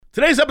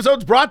Today's episode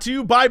is brought to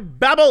you by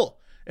Babbel.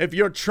 If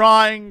you're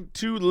trying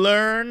to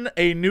learn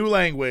a new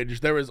language,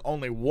 there is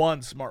only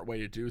one smart way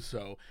to do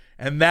so,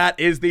 and that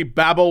is the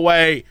Babbel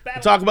way.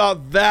 We'll talk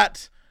about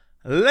that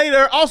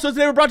later. Also,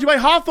 today we're brought to you by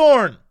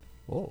Hawthorne.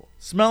 Whoa.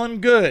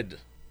 Smelling good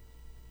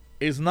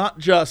is not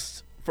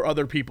just for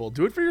other people.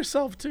 Do it for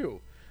yourself,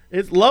 too.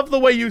 It's love the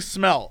way you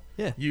smell.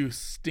 Yeah. You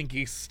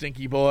stinky,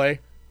 stinky boy.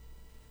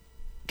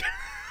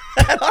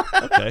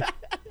 Okay.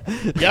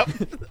 Yep.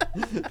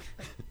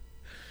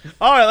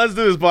 All right, let's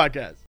do this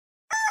podcast.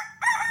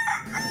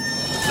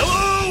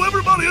 Hello,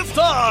 everybody. It's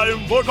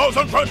time for Ghost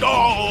and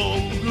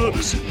Crendor.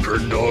 Ghost and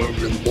Crendor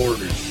in the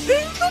morning.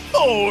 In the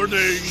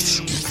morning.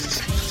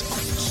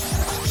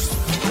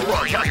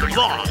 Broadcasting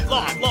live.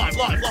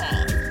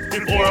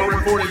 Before our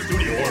recording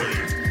studio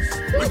audience.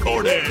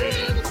 Recording.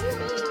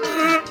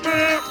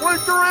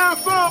 Wake your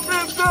ass up.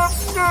 It's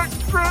Ghost and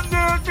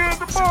Crendor in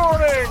the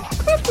morning.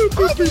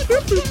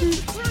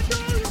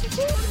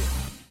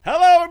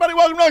 Hello, everybody.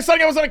 Welcome to another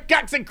exciting episode of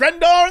Ghost and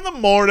Crendor in the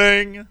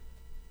morning.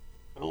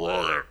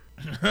 Hello.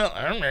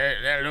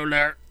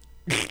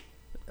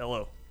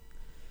 Hello.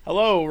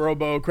 Hello,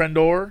 Robo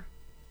Crendor.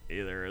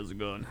 Hey there, how's it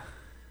going?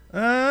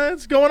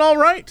 It's going all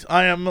right.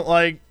 I am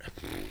like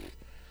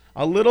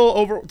a little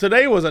over.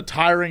 Today was a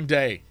tiring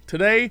day.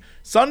 Today,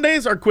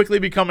 Sundays are quickly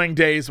becoming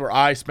days where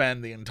I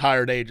spend the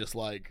entire day just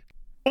like,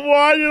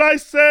 why did I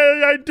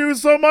say I do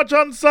so much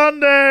on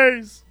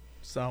Sundays?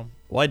 So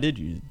Why did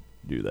you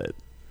do that?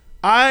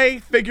 I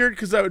figured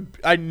because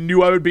I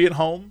knew I would be at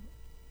home.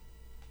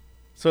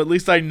 So at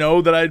least I know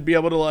that I'd be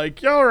able to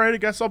like, yeah, all right, I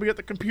guess I'll be at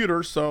the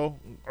computer. So,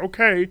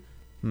 okay.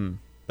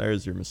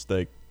 There's your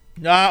mistake.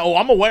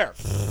 I'm aware.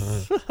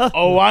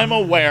 I'm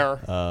aware.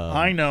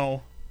 I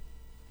know.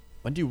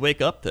 When do you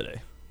wake up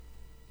today?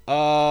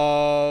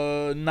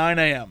 9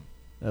 a.m.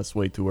 That's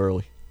way too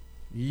early.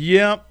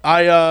 Yep.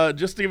 I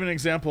just to give an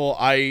example,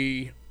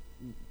 I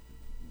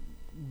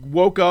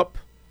woke up,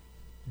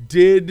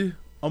 did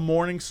a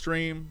morning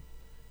stream,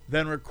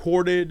 then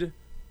recorded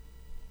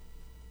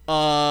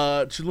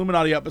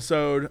Chilluminati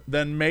episode,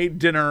 then made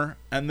dinner,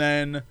 and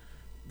then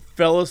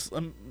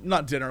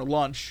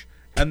lunch,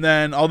 and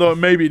then, although it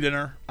may be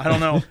dinner, I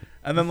don't know,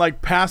 and then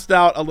like passed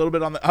out a little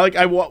bit on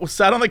the,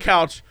 sat on the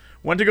couch,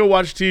 went to go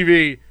watch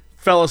TV,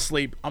 fell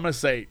asleep, I'm gonna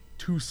say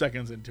 2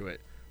 seconds into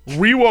it,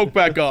 re-woke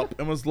back up,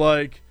 and was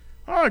like,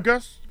 I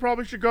guess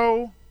probably should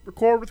go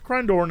record with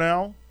Crendor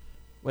now.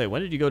 Wait,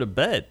 when did you go to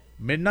bed?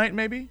 Midnight,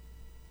 maybe?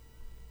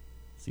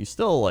 So you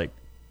still, like,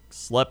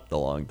 slept a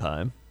long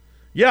time.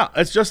 Yeah,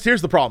 it's just,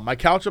 here's the problem. My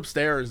couch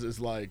upstairs is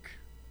like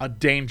a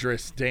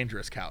dangerous,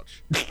 dangerous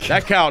couch.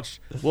 That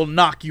couch will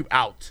knock you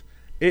out.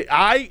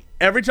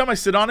 Every time I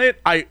sit on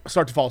it, I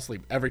start to fall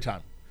asleep. Every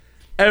time.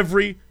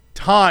 Every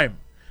time.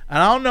 And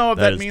I don't know if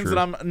that means true. that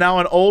I'm now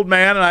an old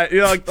man, and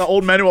like the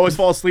old men who always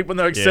fall asleep when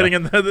they're like sitting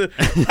in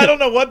I don't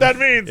know what that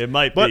means. It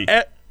might be.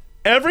 But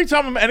every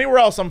time I'm anywhere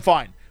else, I'm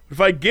fine. But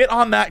if I get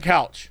on that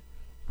couch,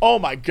 oh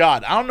my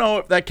God, I don't know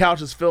if that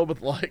couch is filled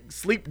with like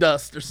sleep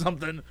dust or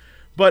something,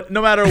 but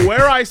no matter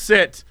where I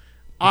sit,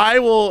 I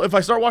will, if I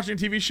start watching a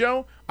TV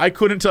show, I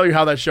couldn't tell you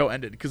how that show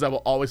ended because I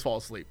will always fall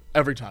asleep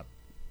every time.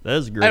 That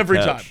is a great Every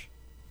couch.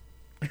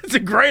 time. It's a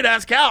great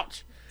ass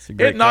couch.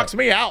 It knocks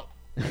me out.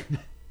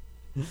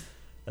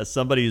 As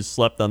somebody who's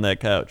slept on that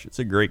couch, it's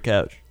a great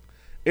couch.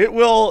 It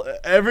will,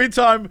 every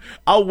time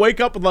I'll wake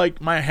up with like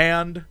my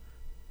hand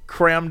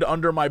crammed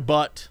under my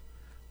butt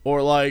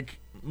or like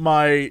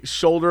my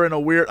shoulder in a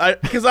weird,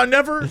 because I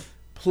never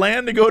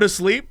plan to go to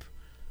sleep.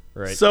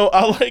 Right. So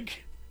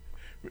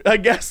I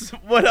guess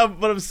when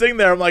I'm sitting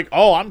there, I'm like,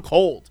 oh, I'm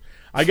cold.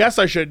 I guess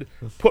I should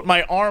put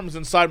my arms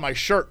inside my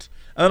shirt.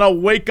 And then I'll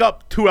wake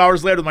up 2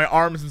 hours later with my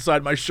arms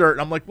inside my shirt.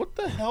 And I'm like, what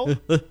the hell?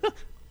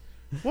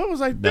 What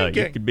was I No,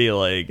 thinking? you could be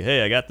like,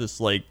 hey, I got this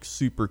like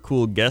super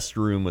cool guest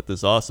room with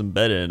this awesome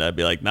bed in it. I'd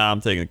be like, nah,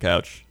 I'm taking the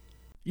couch.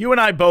 You and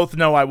I both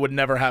know I would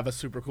never have a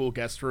super cool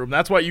guest room.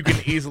 That's why you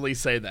can easily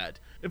say that.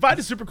 If I had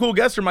a super cool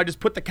guest room, I'd just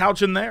put the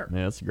couch in there.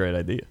 Yeah, that's a great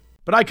idea.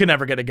 But I could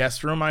never get a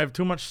guest room. I have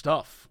too much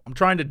stuff. I'm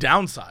trying to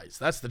downsize.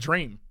 That's the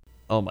dream.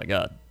 Oh my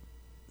God.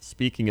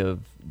 Speaking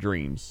of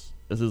dreams,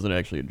 this isn't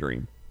actually a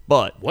dream,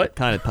 but it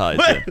kind of ties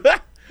in.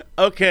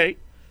 Okay.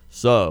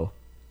 So,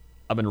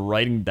 I've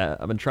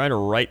been trying to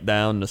write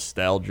down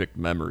nostalgic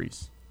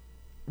memories.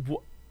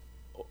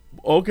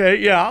 Okay,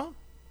 yeah.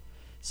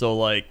 So,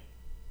 like,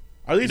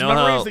 are these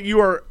memories that you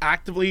are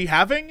actively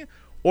having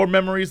or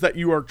memories that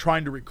you are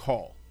trying to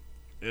recall?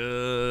 A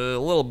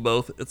little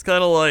both. It's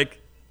kind of like,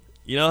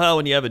 you know how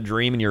when you have a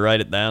dream and you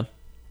write it down?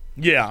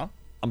 Yeah.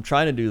 I'm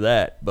trying to do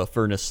that, but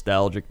for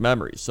nostalgic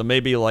memories. So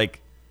maybe like,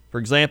 for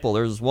example,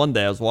 there was one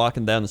day I was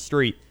walking down the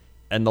street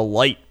and the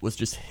light was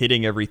just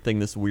hitting everything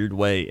this weird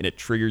way, and it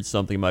triggered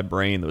something in my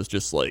brain that was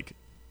just like,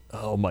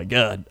 oh my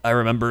God, I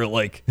remember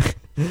like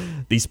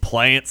these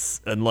plants,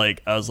 and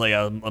like I was like,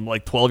 I'm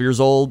like 12 years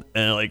old,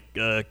 and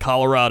like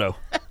Colorado.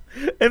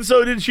 And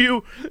so did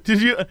you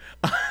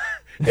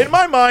in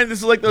my mind, this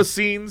is like those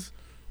scenes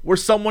where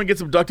someone gets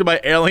abducted by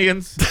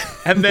aliens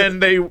and then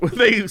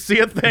they see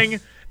a thing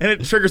and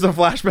it triggers a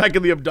flashback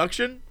of the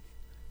abduction.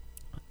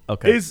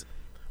 Okay.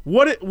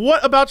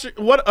 What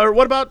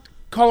about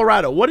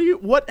Colorado?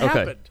 What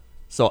happened?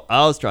 So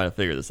I was trying to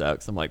figure this out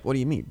because I'm like, what do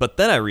you mean? But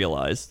then I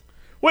realized.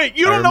 Wait,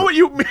 you don't know what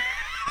you mean?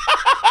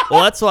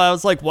 Well, that's why I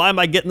was like, why am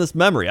I getting this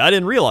memory? I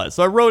didn't realize,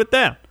 so I wrote it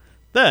down.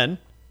 Then,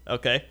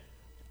 okay,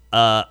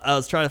 I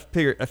was trying to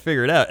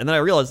figure it out, and then I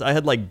realized I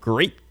had like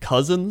great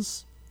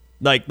cousins,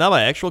 like not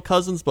my actual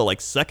cousins, but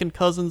like second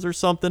cousins or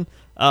something.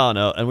 I don't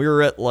know. And we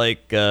were at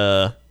like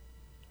it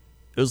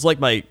was like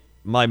my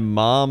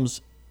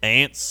mom's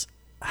aunt's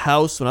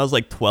house when I was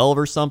like 12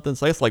 or something.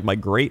 So I guess like my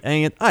great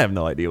aunt. I have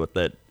no idea what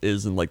that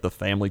is in like the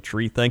family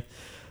tree thing.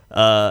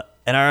 And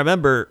I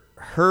remember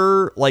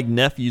her like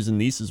nephews and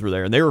nieces were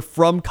there, and they were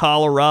from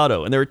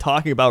Colorado, and they were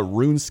talking about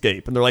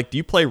RuneScape, and they're like, "Do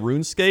you play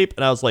RuneScape?"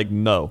 And I was like,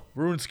 "No."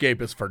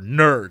 RuneScape is for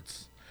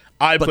nerds.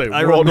 I play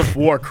World of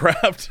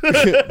Warcraft.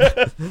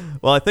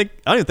 Well, I don't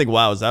even think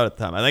WoW was out at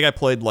the time. I think I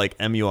played like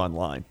MU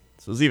Online,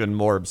 so it was even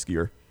more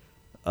obscure.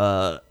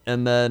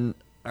 And then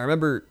I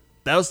remember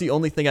that was the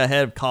only thing I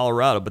had of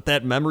Colorado, but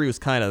that memory was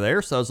kind of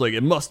there, so I was like,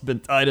 it must have been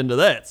tied into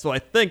that. So I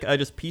think I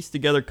just pieced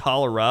together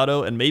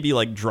Colorado, and maybe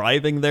like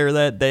driving there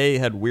that day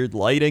had weird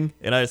lighting,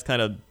 and I just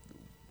kind of,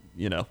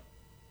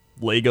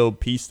 Lego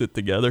pieced it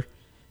together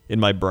in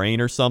my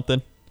brain or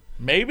something.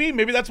 Maybe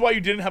that's why you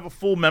didn't have a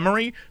full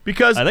memory,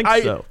 because I think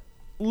so.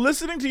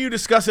 Listening to you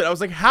discuss it, I was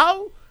like,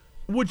 how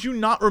would you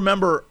not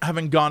remember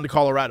having gone to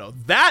Colorado?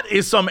 That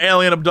is some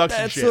alien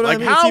abduction That's shit. what Like, I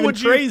mean. how it's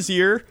even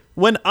crazier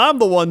when I'm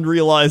the one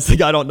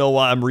realizing I don't know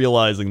why I'm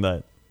realizing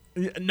that.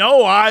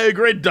 No, I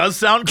agree. It does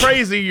sound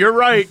crazy. You're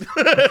right.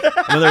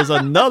 And then there's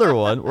another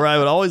one where I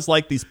would always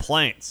like these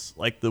plants,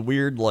 like the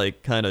weird,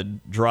 like kind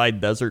of dry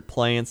desert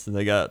plants, and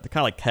they're kind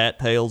of like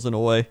cattails in a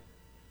way.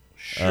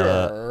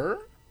 Sure.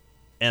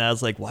 And I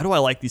was like, why do I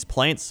like these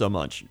plants so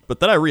much? But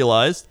then I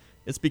realized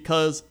it's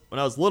because when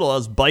I was little, I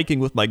was biking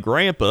with my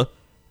grandpa,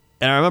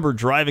 and I remember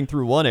driving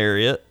through one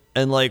area,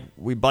 and like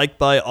we biked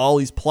by all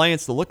these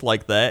plants that looked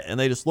like that, and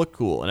they just look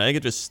cool, and I think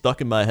it just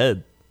stuck in my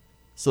head.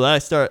 So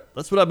then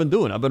that's what I've been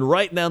doing. I've been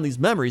writing down these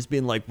memories,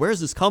 being like, where's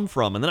this come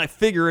from? And then I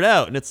figure it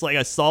out, and it's like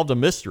I solved a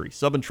mystery.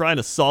 So I've been trying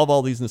to solve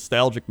all these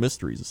nostalgic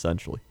mysteries,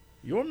 essentially.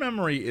 Your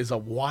memory is a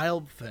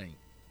wild thing.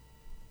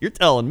 You're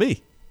telling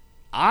me.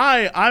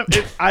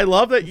 I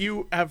love that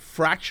you have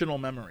fractional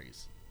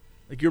memories.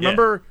 Like, you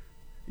remember,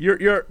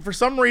 you're for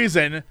some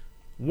reason,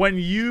 when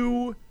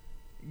you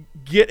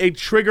get a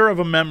trigger of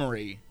a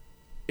memory,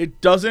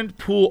 it doesn't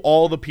pull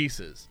all the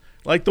pieces.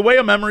 Like, the way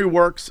a memory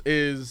works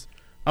is,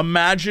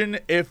 imagine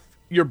if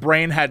your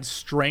brain had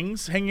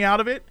strings hanging out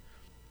of it,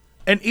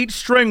 and each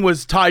string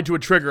was tied to a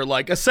trigger,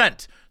 like a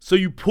scent. So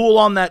you pull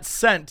on that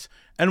scent,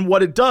 and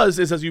what it does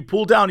is, as you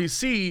pull down, you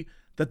see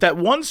that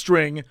one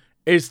string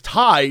is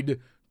tied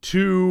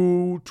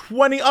to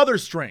 20 other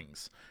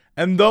strings,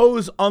 and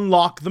those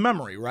unlock the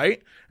memory,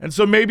 right? And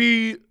so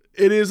maybe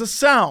it is a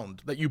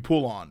sound that you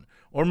pull on,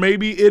 or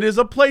maybe it is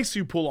a place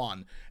you pull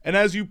on, and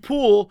as you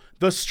pull,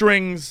 the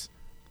strings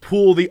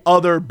pull the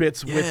other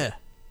bits with it.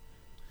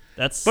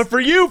 But for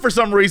you, for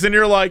some reason,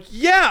 you're like,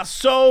 yeah,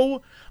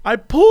 so I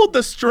pulled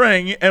the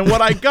string, and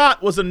what I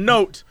got was a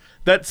note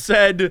that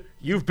said,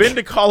 you've been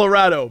to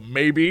Colorado,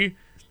 maybe.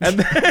 And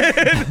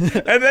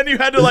then you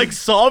had to like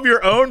solve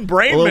your own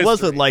brain mystery. It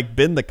wasn't like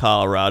been to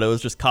Colorado, it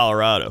was just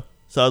Colorado.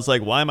 So I was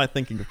like, why am I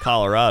thinking of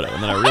Colorado?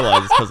 And then I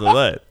realized it's because of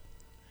that.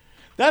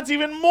 That's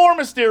even more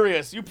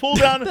mysterious. You pull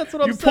down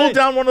pulled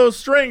down one of those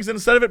strings, and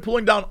instead of it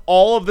pulling down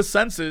all of the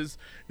senses,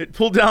 it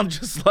pulled down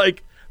just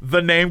like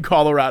the name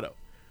Colorado.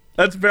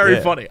 That's very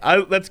funny.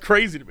 That's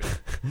crazy to me.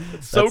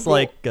 It's so that's cool.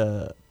 Like,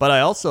 but I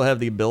also have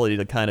the ability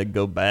to kind of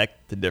go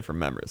back to different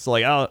memories. So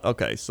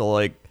like, so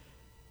like,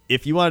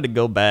 if you wanted to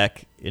go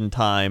back in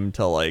time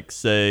to like,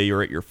 say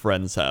you're at your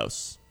friend's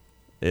house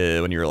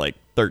when you were like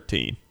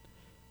 13,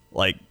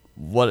 like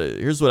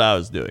here's what I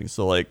was doing.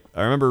 So like,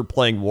 I remember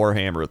playing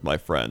Warhammer with my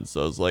friends.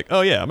 So I was like,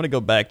 oh yeah, I'm going to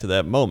go back to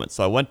that moment.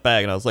 So I went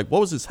back and I was like,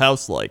 what was his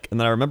house like? And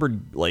then I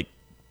remembered like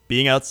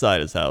being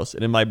outside his house,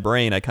 and in my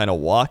brain, I kind of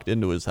walked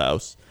into his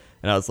house.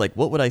 And I was like,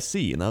 what would I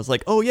see? And I was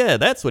like, oh, yeah,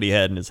 that's what he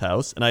had in his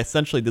house. And I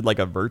essentially did like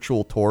a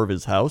virtual tour of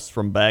his house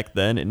from back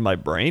then in my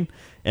brain.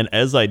 And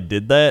as I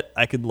did that,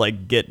 I could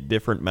like get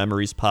different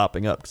memories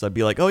popping up. Because I'd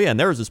be like, oh, yeah, and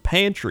there was this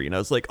pantry. And I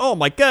was like, oh,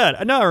 my God.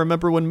 I now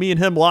remember when me and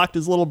him locked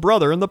his little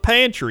brother in the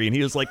pantry. And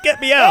he was like, get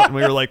me out. And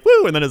we were like,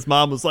 woo. And then his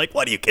mom was like,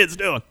 what are you kids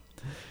doing?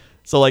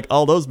 So like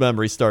all those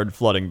memories started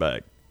flooding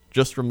back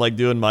just from like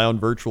doing my own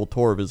virtual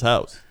tour of his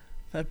house.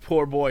 That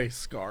poor boy is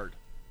scarred.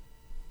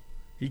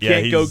 He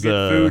can't go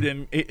get food,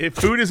 and if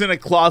food is in a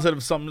closet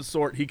of some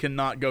sort, he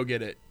cannot go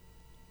get it.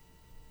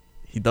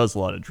 He does a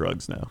lot of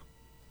drugs now.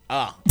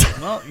 Ah,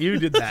 well, you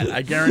did that,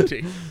 I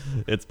guarantee.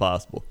 It's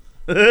possible.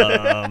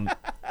 But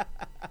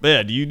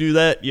yeah, do you do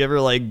that? You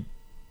ever like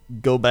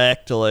go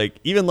back to like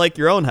even like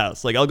your own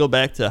house? Like I'll go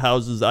back to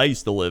houses I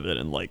used to live in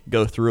and like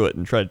go through it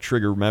and try to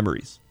trigger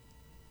memories.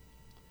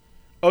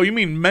 Oh, you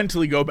mean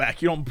mentally go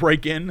back? You don't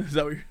break in? Is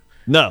that what you're...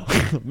 No,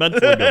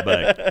 mentally go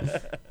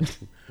back.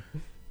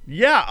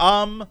 Yeah,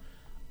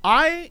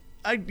 I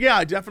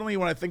definitely,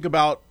 when I think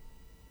about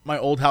my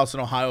old house in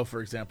Ohio,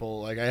 for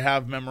example, like I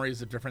have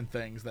memories of different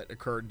things that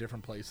occurred in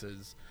different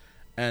places,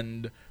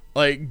 and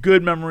like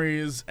good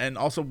memories and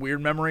also weird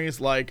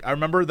memories. Like I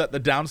remember that the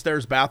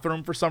downstairs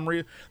bathroom, for some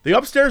reason, the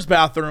upstairs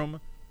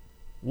bathroom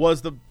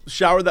was the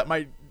shower that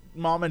my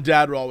mom and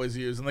dad would always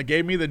use, and they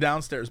gave me the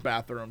downstairs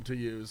bathroom to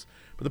use.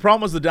 But the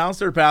problem was the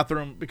downstairs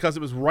bathroom, because it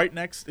was right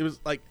next, it was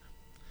like,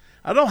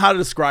 I don't know how to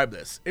describe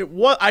this.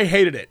 I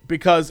hated it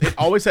because it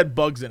always had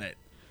bugs in it.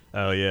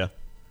 Oh yeah.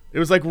 It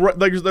was like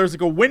there's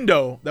like a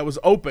window that was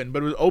open,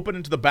 but it was open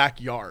into the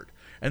backyard,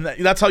 and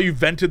that's how you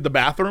vented the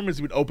bathroom, is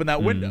you would open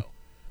that window.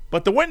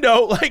 But the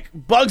window, like,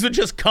 bugs would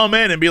just come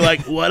in and be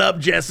like, "What up,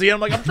 Jesse?" I'm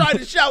like, "I'm trying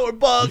to shower,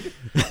 bug."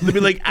 They'd be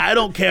like, "I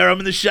don't care. I'm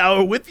in the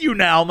shower with you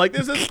now." I'm like,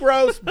 "This is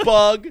gross,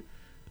 bug."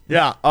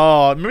 Yeah.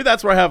 Oh, maybe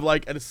that's where I have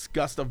like a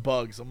disgust of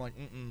bugs. I'm like,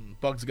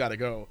 bugs gotta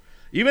go.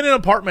 Even in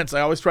apartments,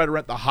 I always try to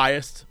rent the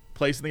highest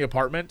place in the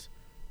apartment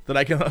that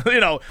I can,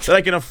 that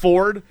I can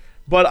afford.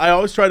 But I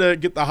always try to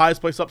get the highest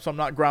place up so I'm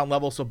not ground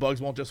level, so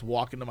bugs won't just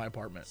walk into my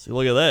apartment. See,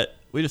 look at that.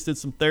 We just did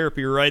some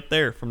therapy right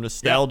there from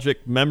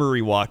nostalgic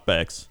memory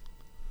walkbacks.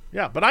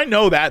 Yeah, but I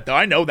know that, though.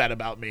 I know that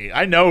about me.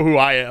 I know who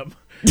I am.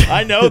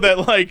 I know that,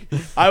 like,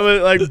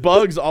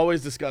 bugs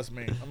always disgust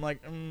me. I'm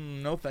like,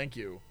 no, thank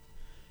you.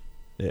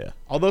 Yeah.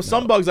 Although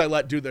some bugs I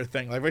let do their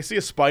thing. Like, if I see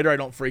a spider, I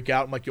don't freak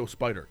out. I'm like, yo,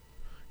 spider,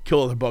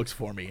 kill other bugs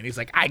for me. And he's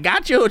like, I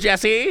got you,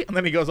 Jesse. And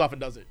then he goes off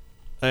and does it.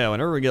 Yeah,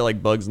 whenever we get,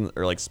 like, bugs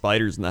or, like,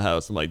 spiders in the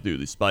house, I'm like,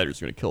 dude, these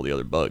spiders are going to kill the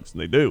other bugs.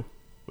 And they do.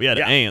 We had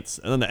ants,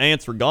 and then the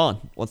ants were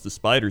gone once the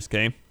spiders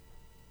came.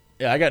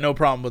 Yeah, I got no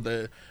problem with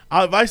it.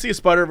 If I see a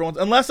spider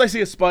unless I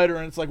see a spider,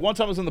 and it's like one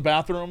time I was in the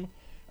bathroom,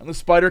 and the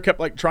spider kept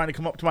like trying to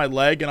come up to my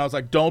leg, and I was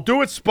like, "Don't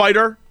do it,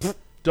 spider!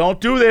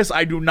 Don't do this!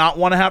 I do not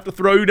want to have to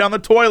throw you down the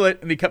toilet."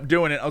 And he kept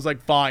doing it. I was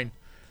like, "Fine."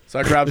 So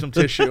I grabbed some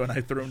tissue and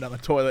I threw him down the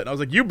toilet. And I was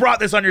like, "You brought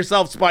this on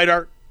yourself,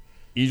 spider.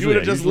 You would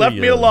have just left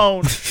me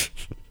alone."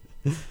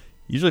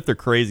 Usually, if they're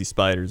crazy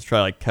spiders, try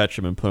to like catch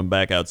them and put them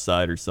back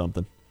outside or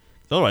something.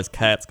 Otherwise,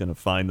 cat's gonna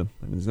find them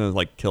and he's gonna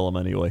like kill them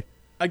anyway.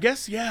 I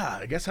guess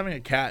having a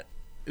cat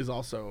is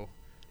also.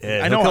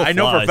 Yeah, I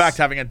know for a fact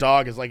having a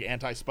dog is like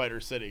anti-spider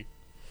city.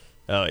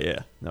 Oh yeah,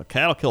 no,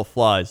 cat will kill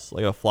flies.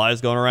 Like a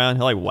fly's going around,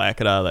 he'll like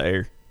whack it out of the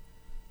air.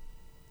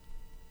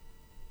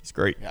 He's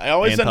great. Yeah, I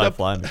always end up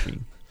anti-fly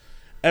machine.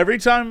 Every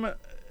time.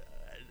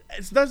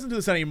 It doesn't do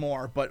this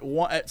anymore, but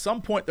at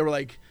some point there were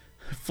like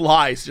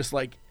flies just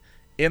like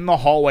in the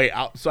hallway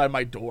outside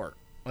my door,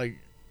 like.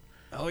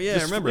 Oh yeah,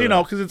 just, I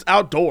remember. Because it's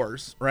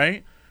outdoors,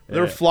 right? Yeah.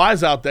 There were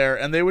flies out there,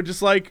 and they would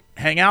just like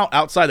hang out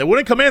outside. They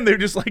wouldn't come in. They would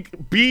just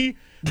like be.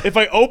 If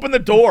I open the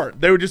door,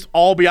 they would just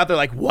all be out there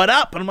like, "What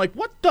up?" And I'm like,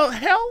 "What the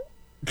hell?"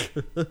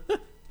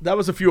 That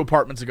was a few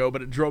apartments ago,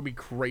 but it drove me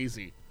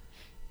crazy.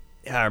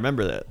 Yeah, I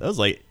remember that. That was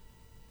like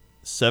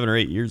 7 or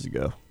 8 years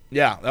ago.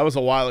 Yeah, that was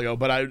a while ago,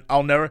 but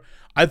I'll never.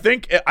 I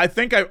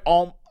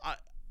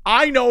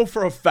know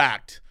for a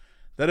fact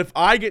that if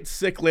I get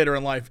sick later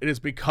in life, it is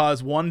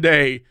because one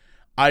day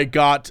I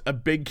got a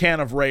big can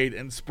of Raid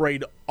and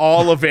sprayed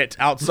all of it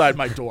outside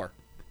my door.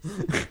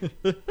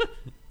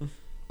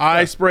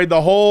 I sprayed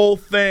the whole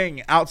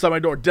thing outside my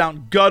door,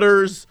 down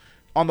gutters,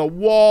 on the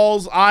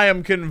walls. I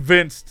am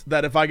convinced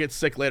that if I get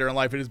sick later in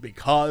life, it is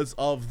because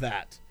of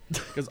that.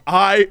 Because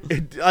I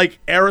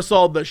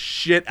aerosoled the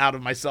shit out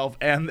of myself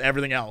and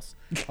everything else.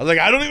 I was like,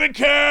 I don't even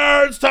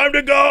care. It's time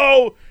to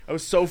go. I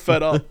was so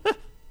fed up.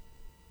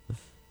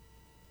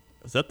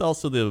 Is that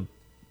also the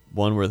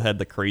one where it had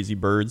the crazy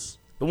birds?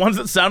 The ones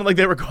that sounded like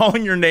they were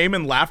calling your name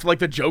and laughed like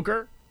the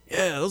Joker?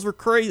 Yeah, those were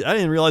crazy. I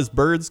didn't realize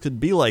birds could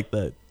be like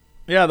that.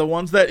 Yeah, the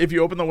ones that if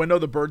you open the window,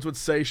 the birds would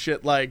say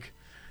shit like,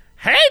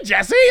 "Hey,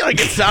 Jesse!" Like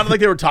it sounded like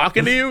they were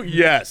talking to you.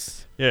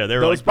 Yes. Yeah, they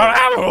were like,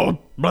 blah,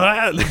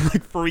 blah, they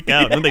like freak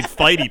out, and then they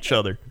fight each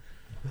other.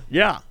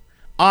 Yeah.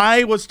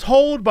 I was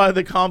told by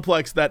the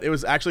complex that it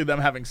was actually them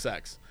having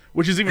sex,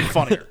 which is even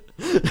funnier.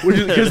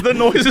 Because the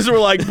noises were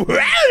like.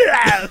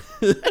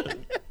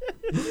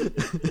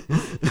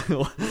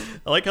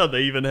 I like how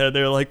they even had.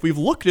 They're like, we've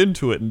looked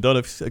into it and done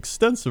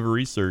extensive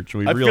research,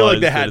 and we realized feel like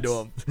they had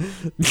to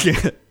have.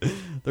 Yeah,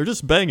 they're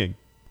just banging.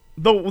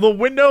 The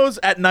windows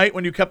at night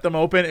when you kept them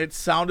open, it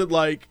sounded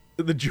like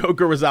the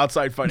Joker was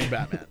outside fighting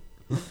Batman.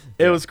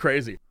 It was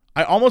crazy.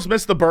 I almost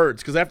missed the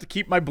birds because I have to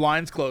keep my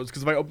blinds closed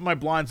because if I open my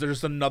blinds, there's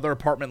just another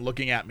apartment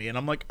looking at me, and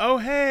I'm like, oh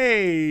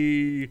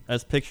hey. I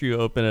just picture you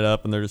open it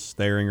up and they're just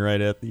staring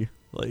right at you.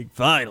 Like,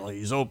 finally,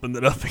 he's opened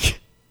it up again.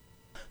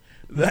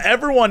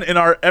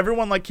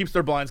 Everyone like keeps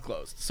their blinds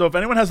closed. So if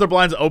anyone has their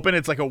blinds open,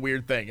 it's like a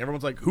weird thing.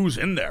 Everyone's like, "Who's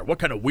in there? What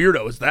kind of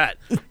weirdo is that?"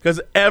 Because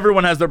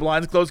everyone has their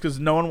blinds closed because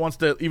no one wants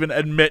to even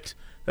admit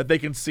that they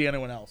can see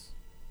anyone else.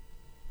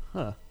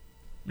 Huh?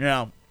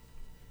 Yeah.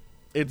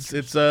 It's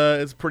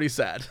pretty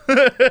sad.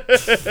 That's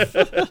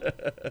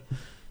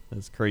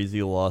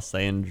crazy, Los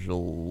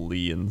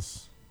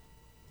Angelians.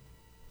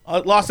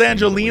 Los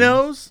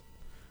Angelinos.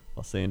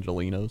 Los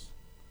Angelinos.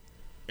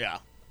 Yeah.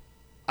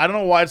 I don't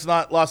know why it's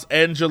not Los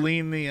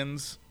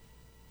Angelinians.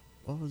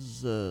 What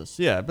was so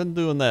yeah, I've been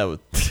doing that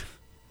with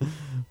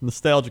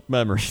nostalgic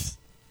memories.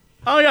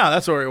 Oh yeah,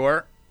 that's where we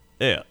were.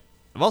 Yeah.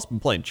 I've also been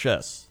playing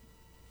chess.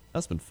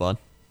 That's been fun.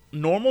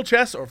 Normal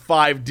chess or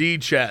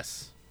 5D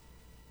chess?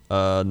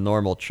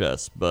 Normal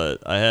chess,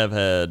 but I have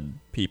had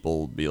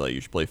people be like,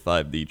 you should play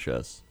 5D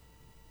chess.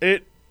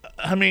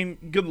 I mean,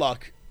 good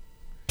luck.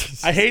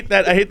 I hate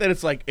that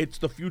it's like, it's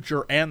the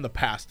future and the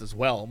past as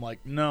well. I'm like,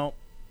 no,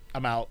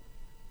 I'm out.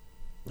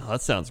 Oh,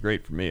 that sounds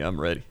great for me. I'm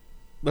ready.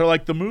 They're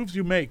like, the moves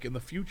you make in the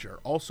future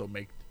also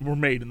were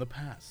made in the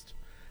past.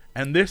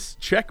 And this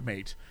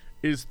checkmate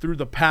is through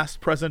the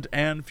past, present,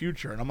 and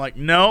future. And I'm like,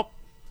 nope.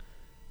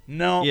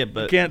 No, Yeah,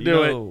 but you can't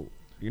do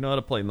it. You know how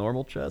to play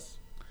normal chess?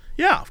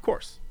 Yeah, of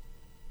course.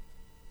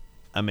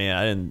 I mean,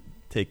 I didn't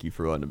take you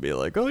for one to be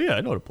like, oh yeah,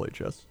 I know how to play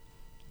chess.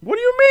 What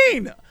do you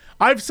mean?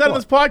 I've said in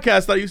this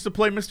podcast that I used to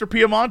play Mr.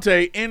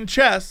 Piemonte in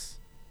chess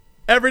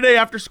every day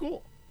after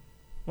school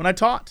when I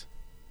taught.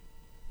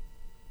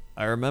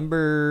 I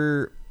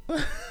remember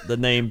the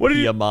name What did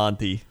you-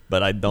 Piemonte,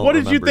 but I don't What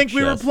did you remember think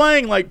we were chess.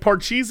 playing? Like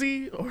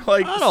Parcheesi? Or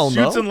like I don't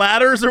Shoots know. and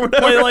Ladders or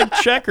whatever? Play like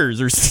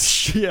checkers or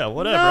yeah,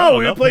 whatever. I No, don't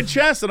we know. would play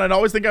chess, and I'd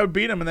always think I would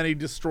beat him, and then he'd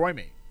destroy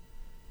me.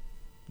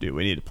 Dude,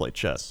 we need to play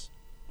chess.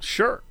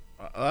 Sure.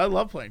 I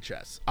love playing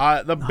chess.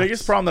 The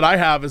biggest problem that I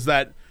have is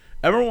that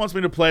everyone wants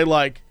me to play,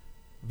 like,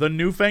 the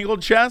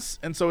newfangled chess,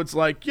 and so it's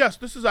like, yes,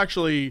 this is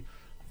actually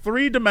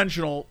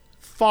 3-dimensional,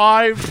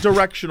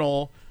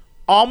 5-directional,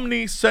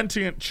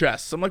 omnisentient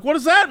chess. I'm like, what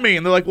does that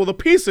mean? They're like, well, the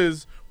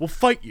pieces will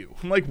fight you.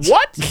 I'm like,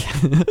 what?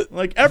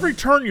 Like, every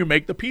turn you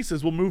make, the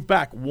pieces will move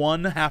back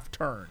 1/2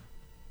 turn.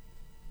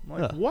 I'm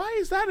like, Huh. why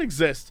does that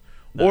exist?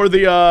 Or the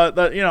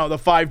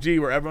 5D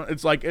where everyone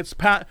it's like it's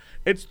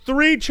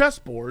 3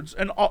 chessboards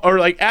or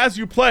like as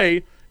you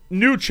play,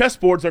 new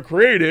chessboards are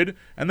created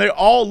and they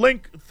all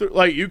link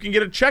like you can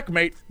get a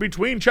checkmate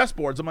between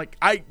chessboards. I'm like,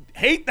 I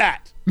hate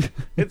that.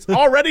 It's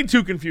already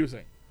too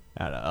confusing.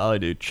 I don't know. All I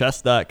do,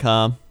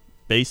 chess.com,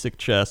 basic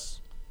chess,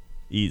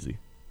 easy.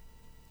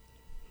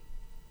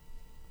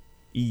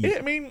 Easy.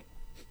 I mean,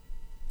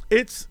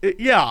 it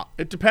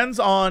depends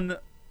on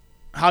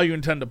how you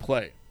intend to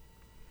play.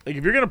 Like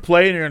if you're gonna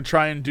play and you're gonna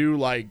try and do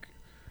like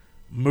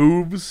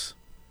moves,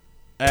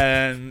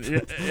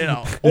 and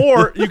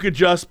or you could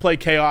just play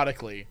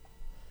chaotically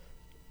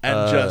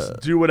and just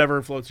do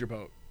whatever floats your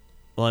boat.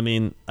 Well, I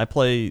mean, I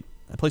play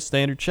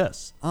standard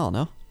chess. I don't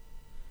know.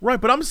 Right,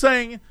 but I'm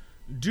saying,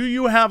 do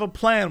you have a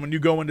plan when you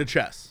go into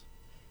chess?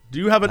 Do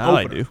you have an Now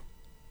I opener? do.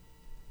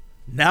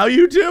 Now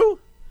you do?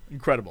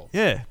 Incredible.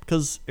 Yeah,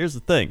 because here's the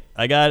thing.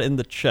 I got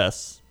into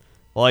chess.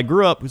 Well, I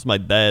grew up because my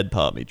dad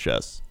taught me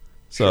chess.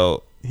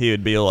 So he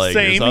would be like,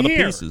 here's Same how the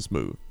here. pieces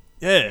move.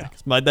 Yeah,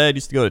 because my dad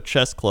used to go to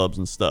chess clubs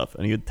and stuff,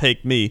 and he would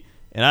take me,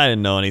 and I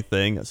didn't know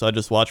anything, so I'd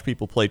just watch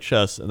people play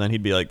chess, and then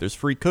he'd be like, there's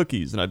free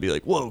cookies, and I'd be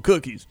like, whoa,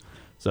 cookies.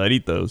 So I'd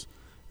eat those.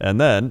 And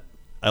then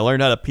I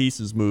learned how the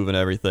pieces move and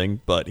everything,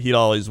 but he'd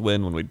always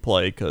win when we'd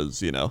play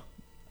because,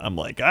 I'm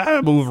like,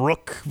 I move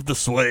rook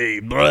this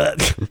way.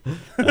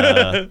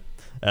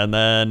 And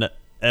then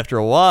after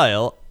a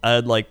while,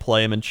 I'd like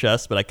play him in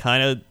chess, but I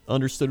kind of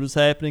understood what was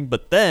happening.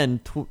 But then,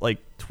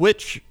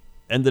 Twitch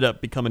ended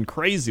up becoming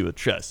crazy with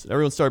chess.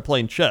 Everyone started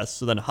playing chess,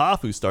 so then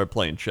Hafu started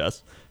playing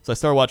chess. So I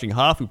started watching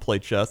Hafu play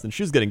chess, and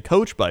she was getting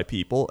coached by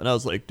people, and I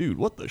was like, dude,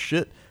 what the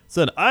shit?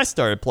 So then I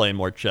started playing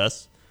more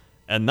chess,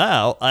 and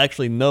now I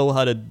actually know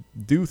how to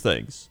do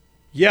things.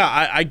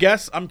 Yeah, I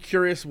guess I'm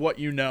curious what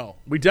you know.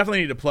 We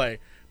definitely need to play.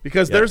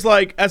 Because Yeah. there's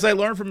like, as I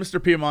learned from Mr.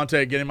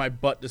 Piemonte getting my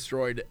butt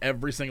destroyed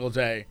every single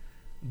day,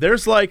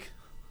 there's like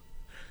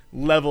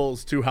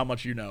levels to how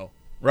much you know,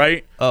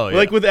 right? Oh, yeah.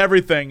 Like with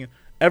everything,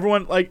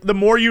 everyone, like the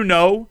more you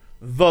know,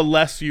 the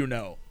less you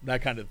know,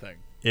 that kind of thing.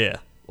 Yeah.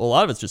 Well, a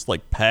lot of it's just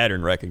like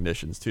pattern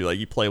recognitions, too. Like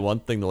you play one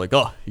thing, they're like,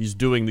 oh, he's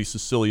doing the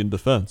Sicilian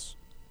defense.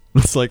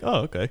 It's like,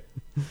 oh, okay.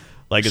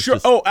 Like it's Sure.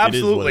 just, Oh, it is what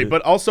absolutely. it is.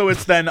 But also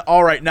it's then,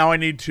 all right, now I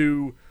need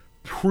to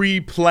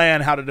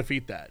pre-plan how to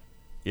defeat that.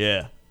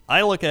 Yeah.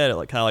 I look at it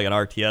like kind of like an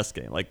RTS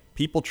game. Like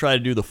people try to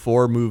do the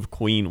 4-move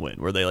queen win,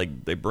 where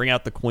they bring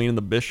out the queen and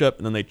the bishop,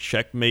 and then they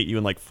checkmate you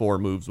in like 4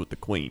 moves with the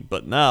queen.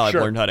 But now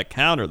Sure. I've learned how to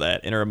counter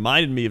that, and it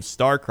reminded me of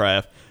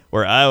StarCraft,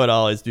 where I would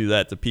always do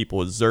that to people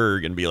with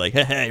Zerg and be like,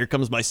 hey, here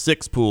comes my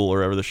 6 pool or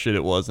whatever the shit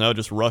it was, and I would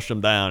just rush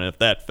them down. And if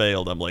that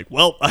failed, I'm like,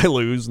 well, I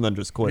lose, and then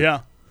just quit.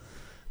 Yeah.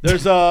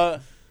 There's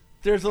a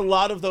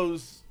lot of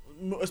those,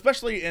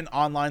 especially in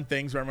online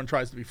things where everyone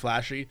tries to be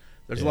flashy.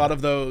 There's a Yeah. lot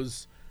of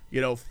those,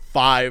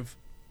 5,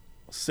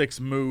 6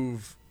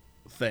 move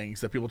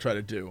things that people try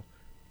to do.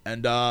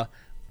 And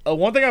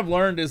one thing I've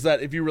learned is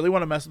that if you really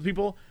want to mess with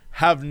people,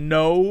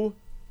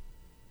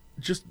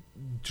 just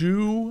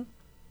do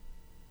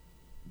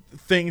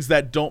things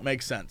that don't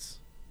make sense.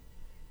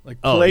 Like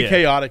Oh, play yeah.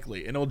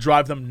 chaotically, and it'll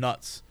drive them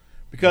nuts.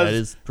 Because That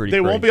is pretty they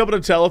won't be crazy. able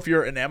to tell if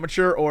you're an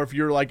amateur or if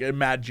you're like a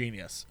mad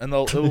genius, and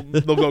they'll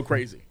go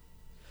crazy.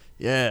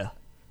 Yeah.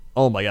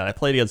 Oh my god, I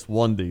played against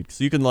one dude.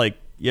 So you can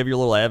you have your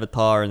little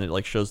avatar and it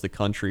like shows the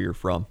country you're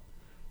from.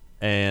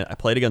 And I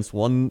played against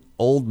one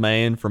old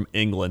man from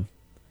England.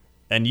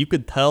 And you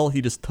could tell he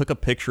just took a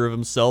picture of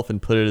himself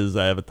and put it as his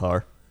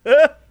avatar.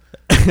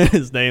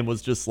 His name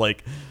was just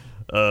like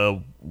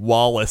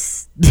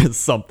Wallace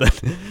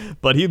something.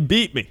 But he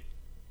beat me.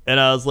 And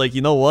I was like,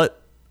 you know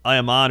what? I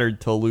am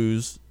honored to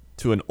lose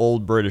to an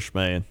old British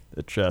man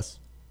at chess.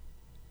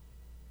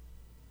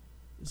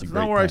 That's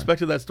not where I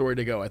expected that story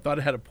to go. I thought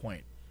it had a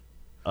point.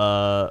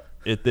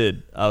 It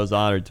did. I was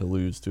honored to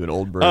lose to an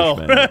old British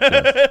man at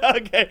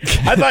chess. Okay.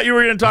 I thought you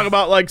were going to talk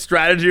about like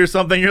strategy or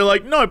something. You're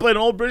like, no, I played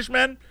an old British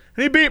man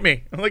and he beat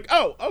me. I'm like,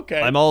 oh,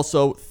 okay. I'm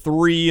also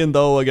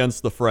 3-0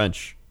 against the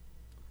French.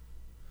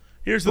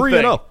 Here's the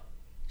 3-0. thing.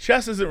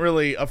 Chess isn't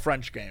really a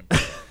French game.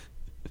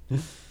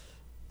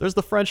 There's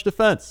the French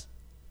defense.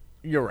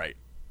 You're right.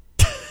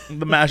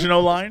 The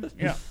Maginot Line?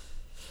 Yeah.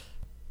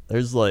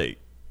 There's like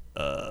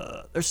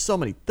there's so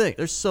many things.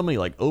 There's so many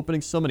like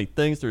openings, so many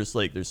things. There's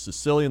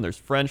Sicilian, there's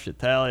French,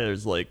 Italian,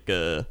 there's like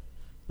that's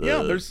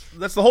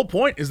the whole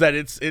point is that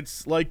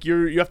it's like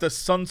you have to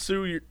Sun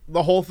Tzu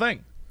the whole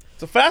thing.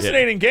 It's a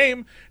fascinating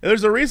game. And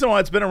there's a reason why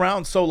it's been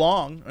around so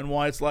long and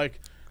why it's like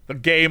the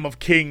game of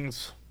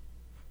kings.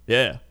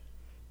 Yeah.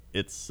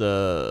 It's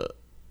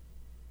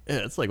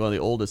it's like one of the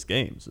oldest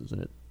games,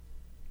 isn't it?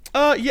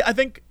 Yeah, I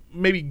think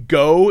maybe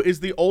Go is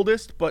the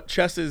oldest, but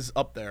chess is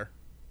up there.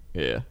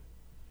 Yeah.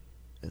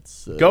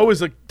 It's Go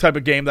is a type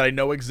of game that I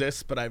know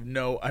exists, but I've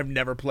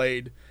never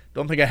played.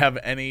 Don't think I have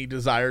any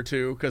desire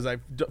to because I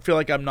feel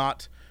like I'm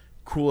not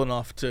cool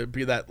enough to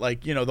be that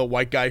like the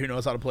white guy who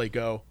knows how to play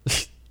Go.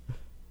 The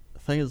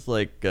thing is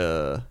like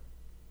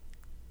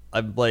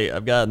I've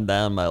gotten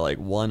down my like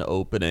one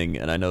opening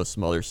and I know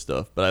some other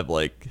stuff, but I've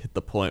like hit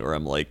the point where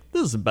I'm like,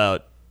 this is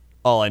about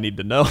all I need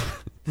to know.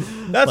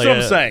 That's like, what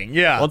I'm saying.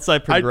 Yeah. Once I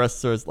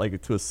progress to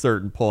a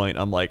certain point,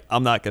 I'm like,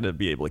 I'm not gonna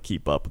be able to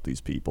keep up with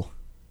these people.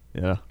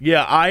 Yeah.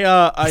 Yeah,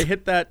 I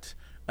hit that.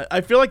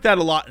 I feel like that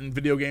a lot in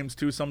video games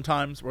too.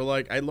 Sometimes where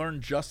like I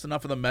learn just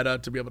enough of the meta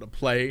to be able to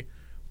play,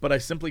 but I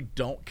simply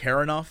don't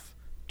care enough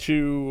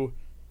to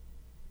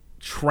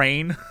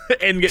train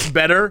and get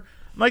better.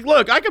 I'm like,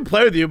 look, I can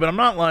play with you, but I'm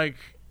not like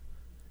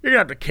you're gonna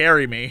have to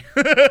carry me.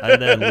 I did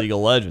that in League of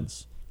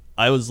Legends.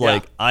 I was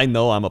like, I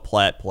know I'm a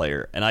plat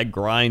player, and I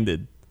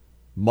grinded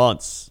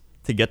months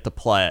to get to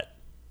plat,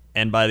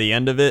 and by the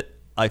end of it,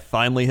 I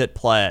finally hit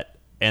plat,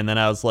 and then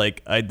I was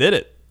like, I did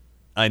it.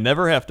 I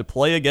never have to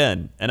play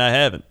again, and I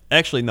haven't.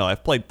 Actually, no,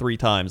 I've played 3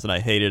 times, and I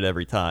hated it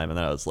every time, and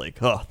then I was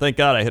like, oh, thank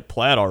God I hit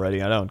plat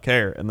already. I don't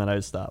care, and then I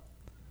just stopped.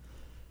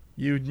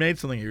 You made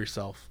something of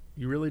yourself.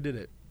 You really did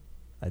it.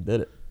 I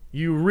did it.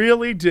 You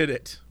really did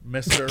it,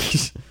 mister.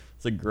 It's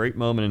a great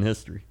moment in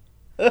history.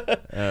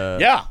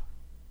 Yeah.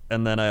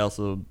 And then I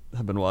also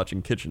have been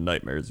watching Kitchen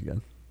Nightmares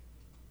again.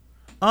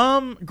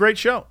 Great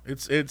show.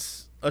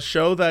 It's a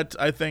show that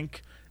I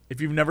think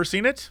if you've never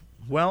seen it,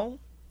 well,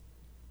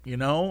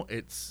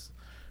 it's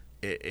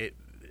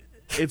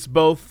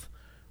both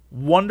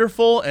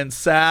wonderful and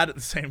sad at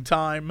the same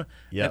time.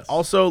 Yes. And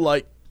also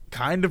like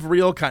kind of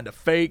real, kind of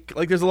fake.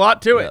 Like there's a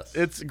lot to it. Yes.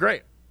 It's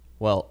great.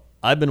 Well,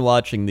 I've been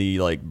watching the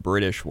like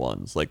British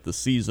ones, like the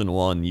season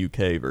 1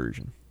 UK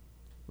version,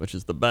 which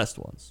is the best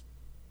ones.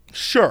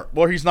 Sure.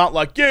 Well, he's not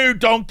like, you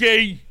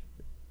donkey.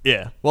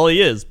 Yeah. Well,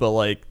 he is, but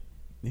like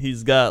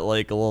he's got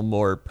like a little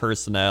more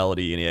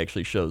personality, and he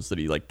actually shows that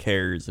he like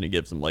cares, and he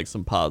gives him like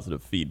some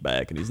positive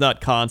feedback, and he's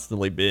not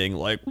constantly being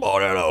like while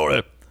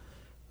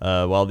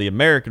the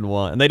American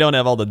one, and they don't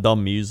have all the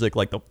dumb music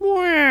like the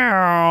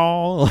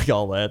like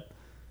all that.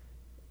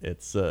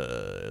 It's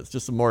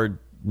just a more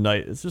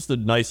it's just a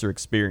nicer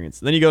experience.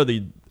 And then you go to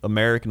the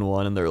American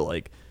one, and they're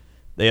like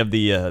they have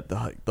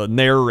the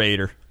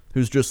narrator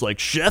who's just like,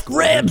 Chef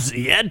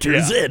Ramsay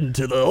enters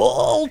into the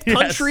old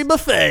country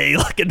buffet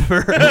looking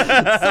for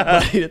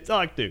somebody to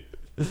talk to.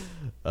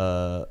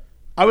 I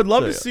would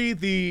love to see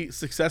the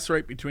success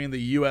rate between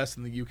the U.S.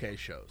 and the UK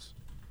shows.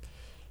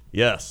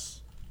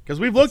 Yes. Because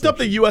we've looked up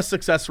the U.S.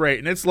 success rate,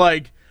 and it's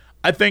like,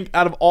 I think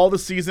out of all the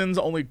seasons,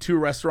 only 2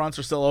 restaurants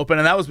are still open,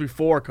 and that was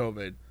before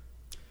COVID.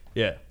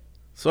 Yeah.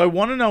 So I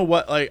want to know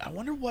what the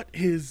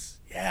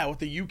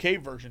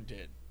UK version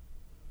did.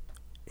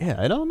 Yeah,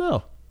 I don't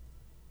know.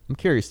 I'm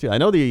curious too. I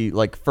know the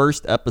like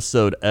first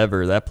episode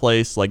ever, that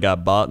place like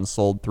got bought and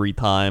sold 3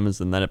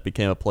 times, and then it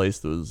became a place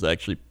that was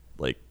actually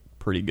like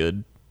pretty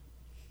good.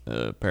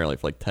 Apparently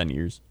for like 10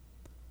 years.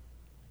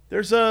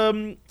 There's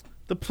the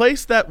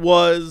place that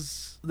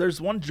was there's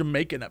one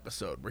Jamaican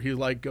episode where he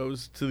like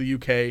goes to the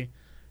UK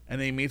and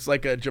he meets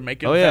like a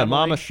Jamaican family.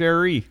 Mama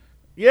Cherie.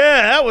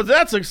 Yeah,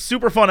 that's a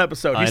super fun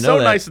episode. He's so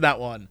nice in that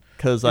one.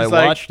 Because I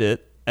watched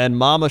it, and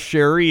Mama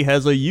Cherie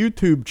has a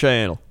YouTube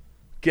channel.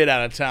 Get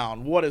out of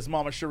town. What is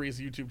Mama Cherie's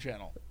YouTube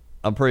channel?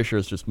 I'm pretty sure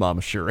it's just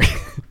Mama Cherie.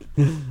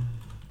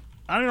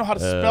 I don't know how to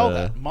spell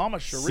that. Mama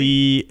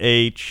Cherie.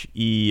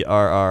 Cherri.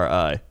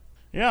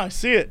 Yeah, I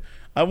see it.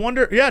 I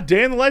wonder. Yeah,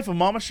 day in the life of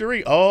Mama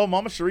Cherie. Oh,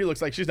 Mama Cherie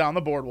looks like she's down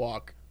the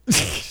boardwalk.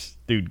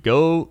 Dude,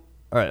 go.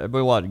 All right,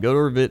 everybody watch. Go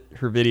to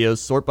her videos,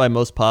 sort by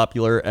most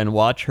popular, and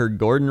watch her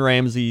Gordon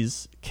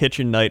Ramsay's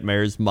Kitchen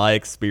Nightmares, My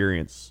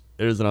Experience.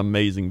 It is an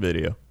amazing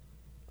video.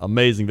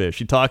 Amazing video.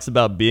 She talks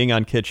about being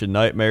on Kitchen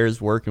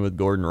Nightmares, working with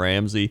Gordon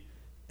Ramsay,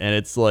 and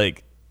it's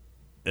like,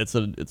 it's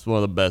one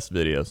of the best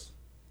videos.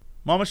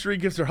 Mama Cherie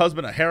gives her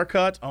husband a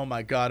haircut. Oh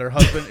my God, her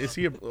husband is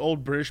he an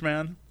old British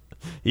man?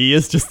 He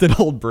is just an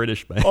old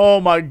British man. Oh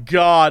my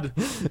god.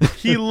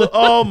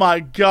 Oh my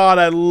god,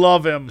 I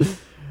love him.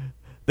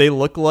 They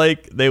look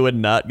like they would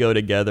not go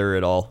together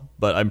at all,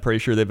 but I'm pretty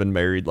sure they've been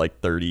married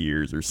like 30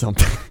 years or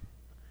something.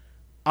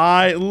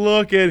 I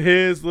look at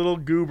his little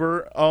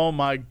goober. Oh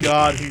my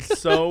god,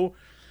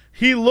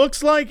 he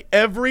looks like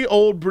every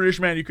old British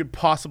man you could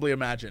possibly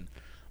imagine.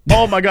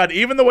 Oh my god,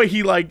 even the way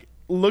he like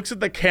looks at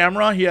the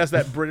camera, he has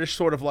that British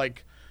sort of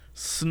like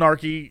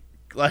snarky,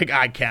 like,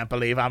 I can't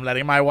believe I'm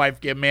letting my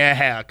wife give me a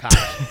haircut.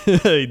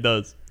 He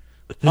does.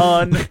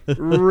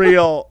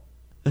 Unreal.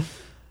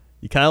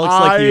 He kind of looks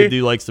like he would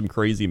do like some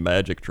crazy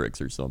magic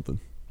tricks or something.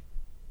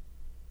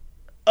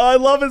 I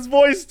love his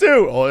voice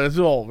too. Oh, it's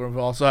all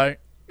I'll say.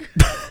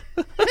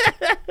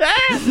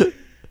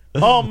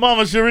 Oh,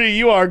 Mama Cherie,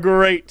 you are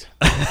great.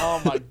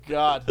 Oh my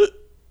god.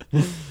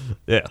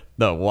 Yeah.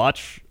 No,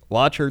 watch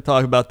her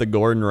talk about the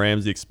Gordon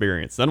Ramsay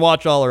experience. Then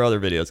watch all her other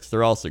videos because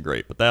they're also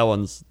great. But that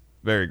one's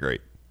very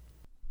great.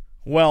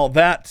 Well,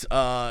 that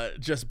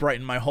just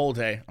brightened my whole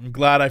day. I'm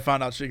glad I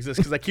found out she exists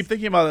because I keep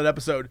thinking about that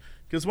episode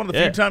because one of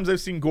the few times I've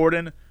seen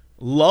Gordon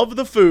love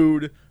the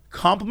food,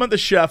 compliment the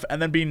chef,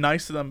 and then be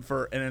nice to them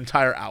for an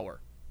entire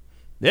hour.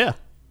 Yeah.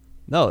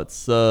 No,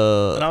 it's...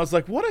 And I was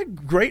like, what a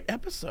great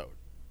episode.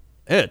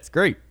 Yeah, it's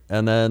great.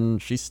 And then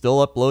she's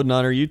still uploading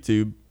on her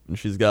YouTube, and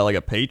she's got like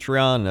a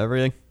Patreon and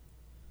everything.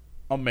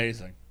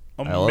 Amazing.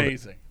 I love it.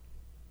 Amazing.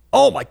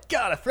 Oh my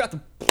god, I forgot to...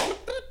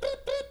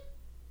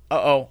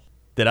 Uh-oh.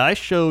 Did I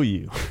show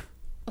you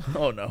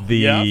Oh, no.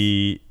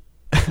 the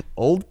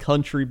Old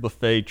Country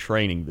Buffet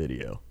training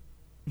video?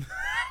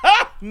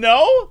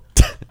 No?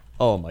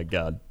 Oh my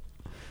god.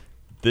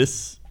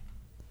 This...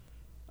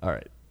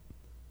 Alright.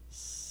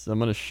 So I'm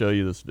going to show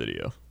you this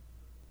video.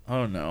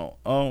 Oh, no.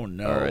 Oh,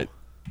 no. Alright.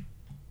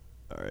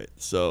 Alright,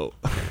 so...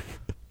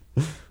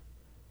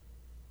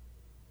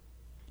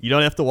 You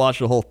don't have to watch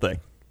the whole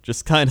thing.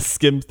 Just kind of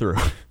skim through.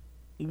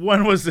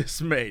 When was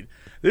this made?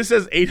 This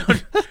has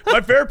 800.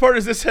 My favorite part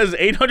is this has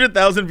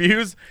 800,000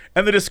 views,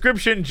 and the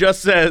description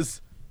just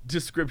says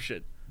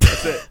description.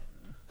 That's it.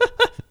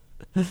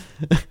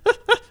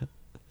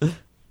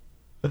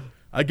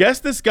 I guess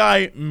this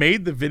guy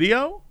made the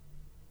video.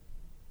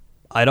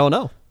 I don't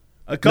know.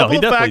 A couple he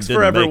of facts definitely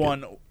for didn't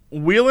make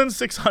everyone.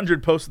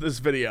 Wheelin600 posted this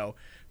video.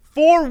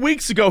 4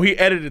 weeks ago, he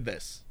edited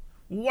this.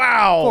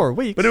 Wow. 4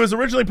 weeks. But it was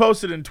originally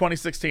posted in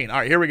 2016. All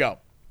right, here we go.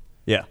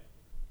 Yeah.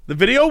 The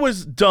video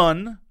was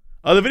done.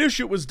 The video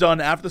shoot was done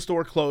after the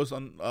store closed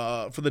on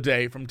for the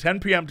day from 10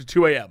 p.m. to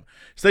 2 a.m.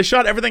 So they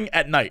shot everything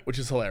at night, which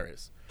is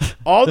hilarious.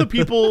 All the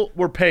people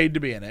were paid to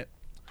be in it.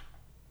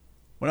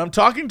 When I'm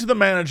talking to the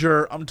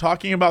manager, I'm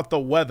talking about the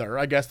weather.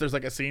 I guess there's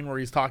like a scene where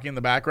he's talking in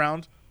the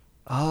background.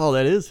 Oh,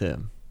 that is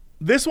him.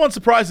 This one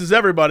surprises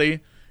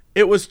everybody.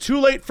 It was too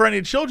late for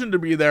any children to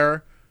be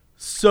there,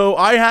 so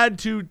I had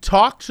to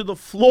talk to the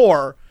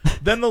floor.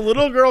 Then the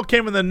little girl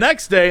came in the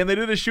next day, and they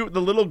did a shoot with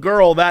the little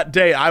girl that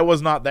day. I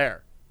was not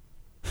there.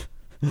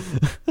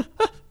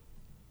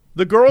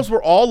 The girls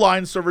were all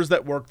line servers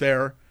that worked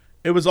there.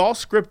 It was all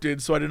scripted,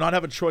 so I did not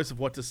have a choice of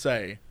what to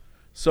say.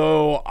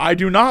 So I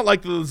do not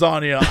like the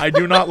lasagna. I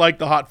do not like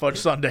the hot fudge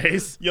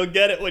sundaes. You'll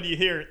get it when you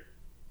hear it.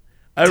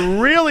 I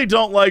really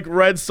don't like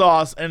red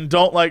sauce and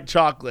don't like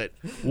chocolate.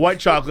 White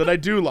chocolate I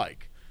do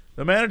like.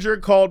 The manager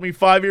called me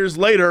 5 years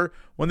later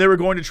when they were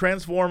going to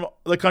transform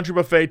the country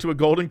buffet to a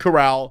Golden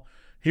Corral.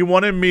 He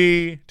wanted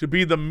me to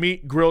be the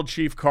meat grilled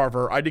chief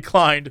carver. I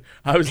declined.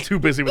 I was too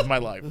busy with my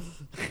life.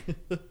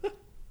 It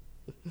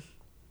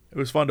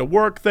was fun to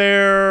work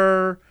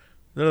there.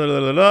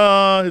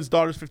 His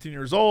daughter's 15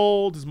 years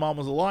old. His mom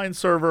was a line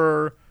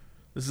server.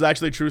 This is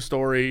actually a true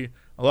story.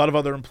 A lot of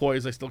other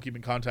employees I still keep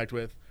in contact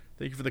with.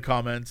 Thank you for the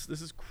comments.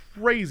 This is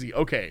crazy.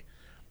 Okay.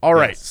 All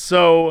right.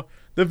 So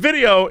the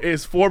video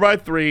is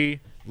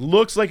 4x3.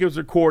 Looks like it was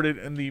recorded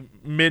in the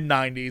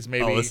mid-90s,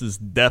 maybe. Oh, this is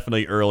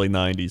definitely early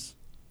 90s.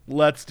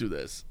 Let's do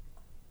this.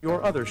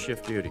 Your other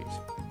shift duties.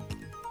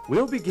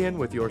 We'll begin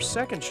with your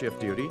second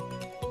shift duty,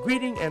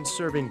 greeting and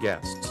serving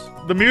guests.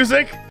 The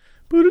music.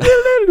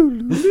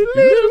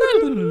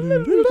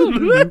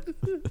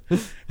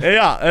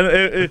 Yeah,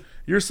 and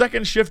your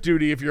second shift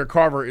duty, if you're a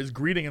carver, is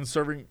greeting and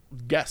serving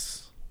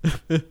guests.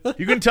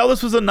 You can tell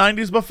this was a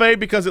 90s buffet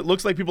because it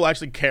looks like people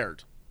actually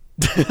cared.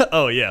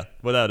 Oh, yeah,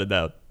 without a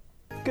doubt.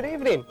 Good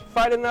evening.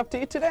 Fried enough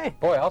to eat today?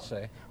 Boy, I'll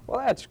say. Well,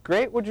 that's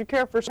great. Would you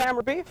care for some ham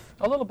or beef?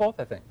 A little both,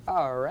 I think.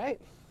 All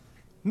right.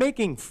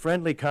 Making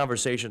friendly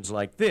conversations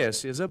like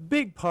this is a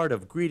big part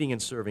of greeting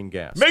and serving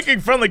guests.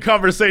 Making friendly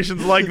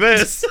conversations like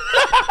this.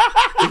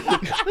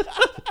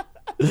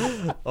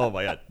 Oh,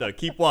 my God. No,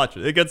 keep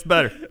watching. It gets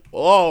better.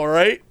 All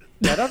right.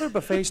 At other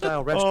buffet-style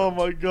Oh, restaurants,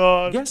 my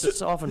God.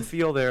 guests often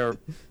feel they're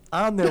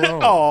on their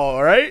own.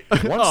 All right.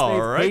 Once All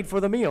they've right. paid for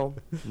the meal,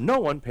 no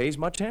one pays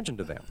much attention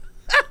to them.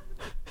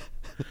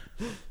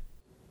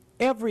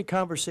 Every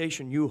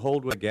conversation you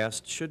hold with a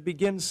guest should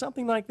begin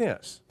something like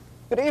this.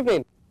 Good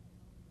evening.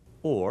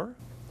 Or,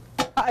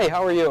 Hi,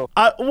 how are you?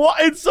 Well,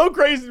 it's so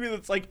crazy to me that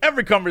it's like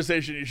every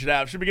conversation you should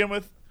have should begin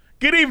with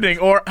 "Good evening"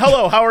 or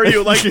 "Hello, how are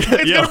you?" Like it's Yeah,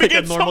 gonna like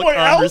begin a normal somewhere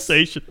else.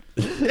 conversation.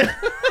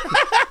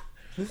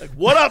 Like,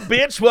 what up,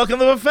 bitch? Welcome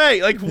to the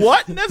buffet. Like,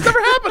 what? That's never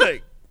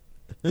happening.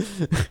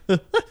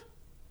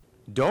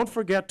 Don't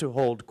forget to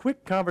hold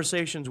quick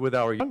conversations with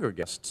our younger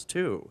guests,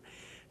 too.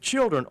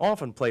 Children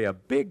often play a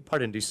big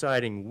part in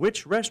deciding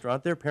which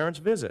restaurant their parents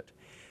visit.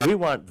 We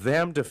want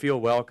them to feel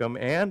welcome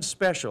and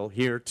special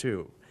here,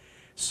 too.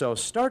 So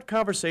start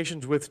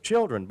conversations with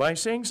children by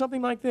saying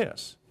something like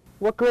this,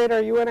 What grade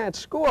are you in at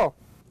school?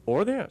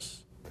 or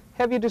this,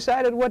 Have you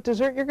decided what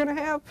dessert you're going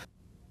to have?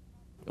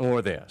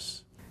 or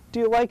this. Do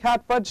you like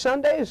hot fudge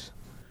sundaes?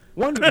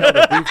 Once we've held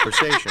a brief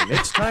conversation,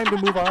 it's time to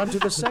move on to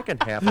the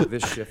second half of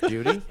this shift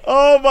duty.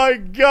 Oh my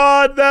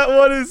God, that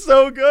one is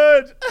so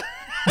good.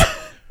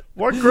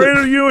 What grade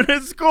are you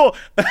in school?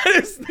 That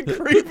is the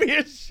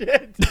creepiest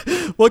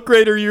shit. What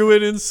grade are you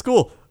in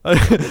school?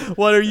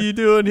 What are you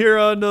doing here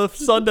on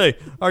Sunday?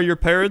 Are your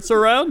parents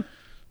around?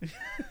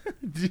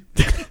 Do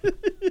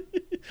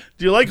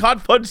you like hot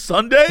fudge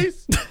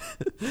sundaes?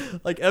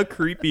 Like, how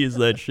creepy is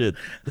that shit?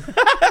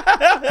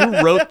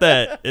 Who wrote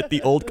that at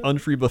the Old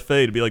Country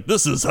Buffet to be like,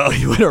 this is how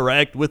you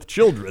interact with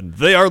children.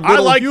 They are little I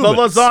like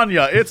humans. the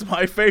lasagna. It's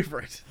my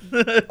favorite.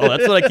 Oh,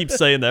 that's what I keep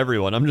saying to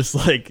everyone. I'm just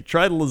like,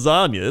 try the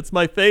lasagna. It's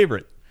my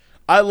favorite.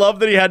 I love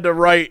that he had to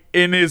write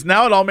in his,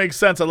 now it all makes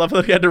sense. I love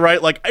that he had to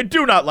write, like, I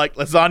do not like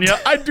lasagna.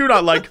 I do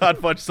not like hot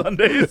fudge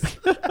sundaes.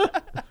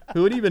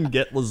 Who would even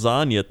get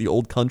lasagna at the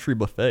Old Country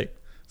Buffet?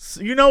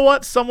 You know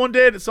what? Someone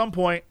did at some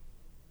point.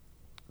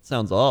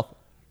 Sounds awful.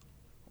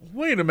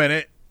 Wait a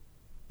minute.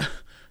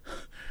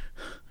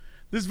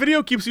 This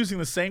video keeps using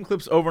the same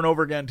clips over and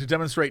over again to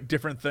demonstrate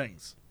different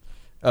things.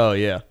 Oh,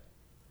 yeah.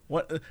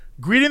 What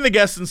greeting the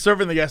guests and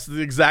serving the guests is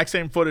the exact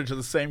same footage of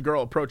the same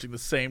girl approaching the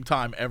same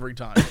time every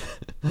time.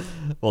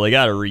 Well, they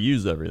got to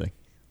reuse everything.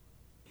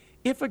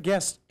 If a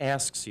guest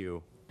asks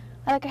you,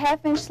 I'd like a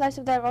half-inch slice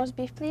of that roast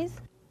beef, please.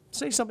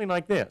 say something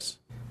like this.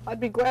 I'd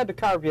be glad to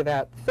carve you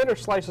that. Thinner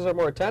slices are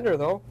more tender,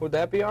 though. Would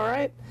that be all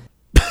right?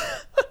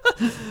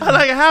 I'd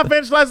like a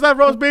half-inch slice of that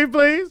roast beef,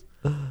 please.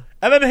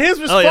 And then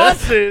his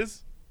response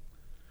is,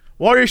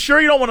 well, are you sure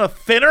you don't want a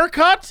thinner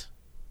cut?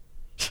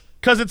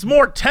 Because it's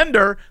more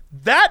tender.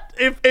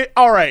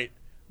 All right.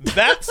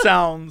 That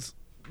sounds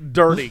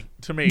dirty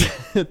to me.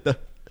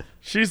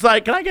 She's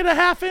like, can I get a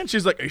half-inch?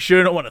 She's like, are you sure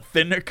you don't want a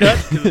thinner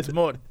cut? Because it's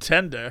more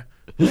tender.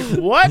 Like,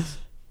 what?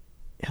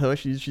 Oh,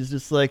 she's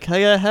just like,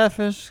 I got a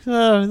half-inch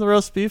the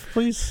roast beef,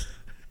 please.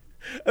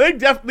 I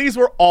think these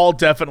were all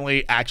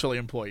definitely actually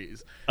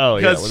employees. Oh,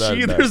 yeah.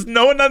 Because there's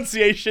no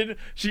enunciation.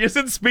 She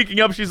isn't speaking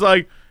up. She's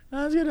like,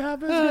 I was gonna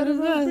have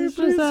this,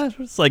 please.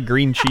 It's like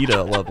Green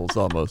Cheetah levels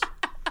almost.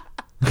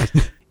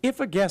 If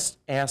a guest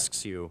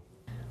asks you,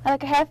 I'd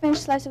like a half-inch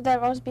slice of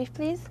that roast beef,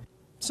 please.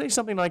 say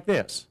something like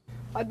this.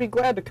 I'd be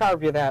glad to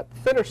carve you that.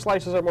 Thinner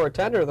slices are more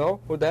tender, though.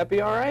 Would that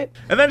be all right?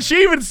 And then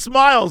she even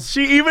smiles.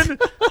 She even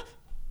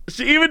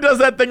does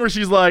that thing where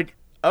she's like,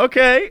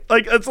 okay.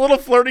 Like, it's a little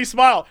flirty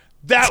smile.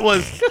 That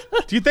was...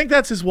 Do you think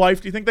that's his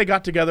wife? Do you think they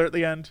got together at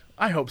the end?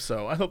 I hope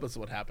so. I hope that's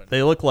what happened.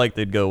 They look like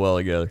they'd go well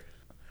together.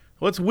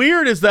 What's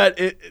weird is that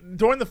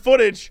during the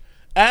footage,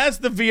 as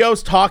the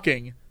VO's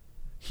talking,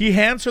 he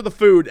hands her the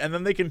food, and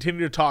then they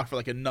continue to talk for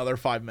like another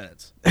 5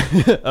 minutes.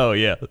 Oh,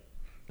 yeah.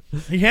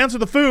 He hands her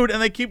the food,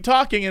 and they keep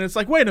talking, and it's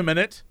like, wait a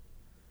minute.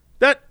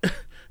 That...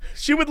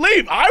 She would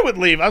leave. I would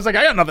leave. I was like,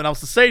 I got nothing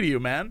else to say to you,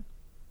 man.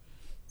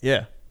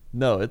 Yeah.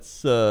 No,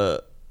 it's...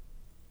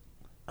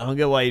 I don't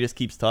get why he just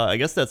keeps talking. I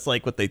guess that's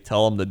like what they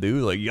tell him to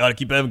do. Like, you got to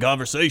keep having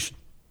conversation.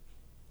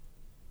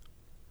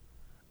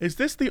 Is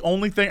this the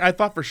only thing? I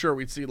thought for sure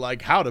we'd see,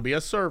 like, how to be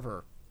a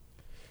server.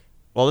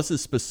 Well, this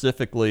is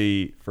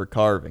specifically for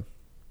carving.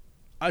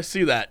 I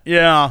see that.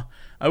 Yeah.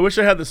 I wish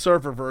I had the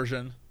server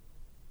version.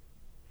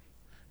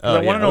 Oh,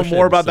 I want to know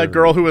more about that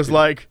girl who was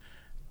like,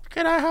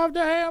 can I have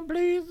the ham,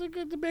 please?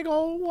 Get the big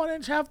old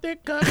 1-inch half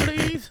thick cut,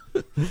 please.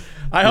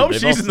 I hope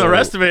she's in the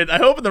rest of it. I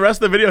hope in the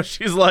rest of the video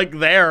she's, like,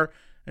 there.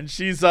 And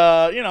she's,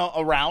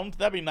 around.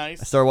 That'd be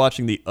nice. I started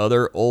watching the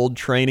other old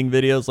training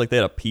videos. Like, they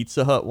had a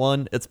Pizza Hut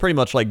one. It's pretty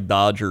much like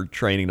Dodger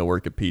training to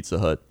work at Pizza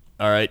Hut.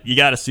 All right, you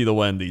got to see the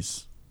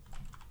Wendy's.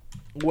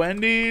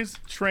 Wendy's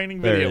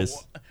training There it video.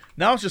 is.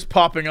 Now it's just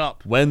popping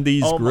up.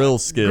 Wendy's grill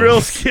skills.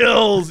 Grill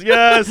skills,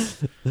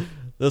 yes.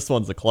 This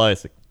one's a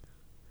classic.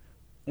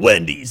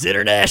 Wendy's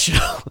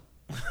International.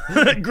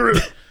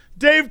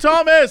 Dave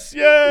Thomas,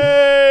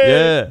 yay!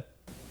 Yeah.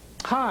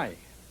 Hi,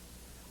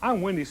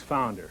 I'm Wendy's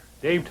founder,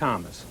 Dave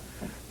Thomas.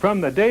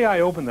 From the day I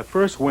opened the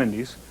first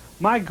Wendy's,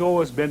 my goal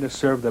has been to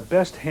serve the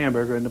best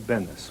hamburger in the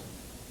business,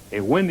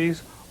 a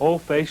Wendy's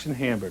old-fashioned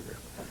hamburger.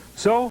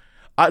 So,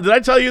 did I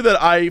tell you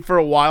that I, for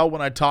a while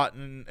when I taught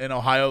in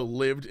Ohio,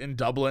 lived in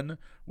Dublin,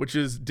 which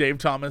is Dave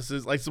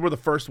Thomas's, like, where the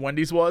first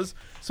Wendy's was.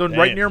 So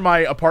right near my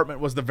apartment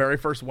was the very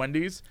first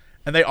Wendy's,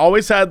 and they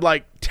always had,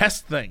 like,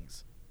 test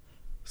things.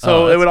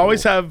 So they would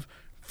always have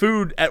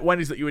food at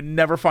Wendy's that you would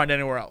never find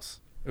anywhere else.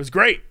 It was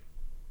great.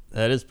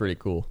 That is pretty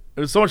cool. It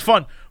was so much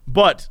fun.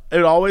 But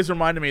it always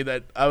reminded me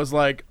that I was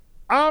like,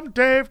 I'm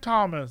Dave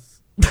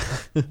Thomas.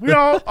 We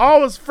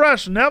always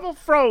fresh, never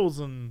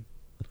frozen.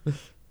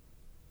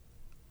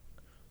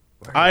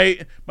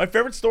 My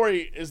favorite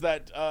story is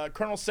that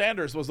Colonel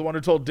Sanders was the one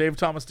who told Dave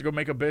Thomas to go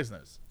make a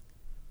business.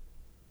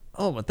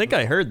 Oh, I think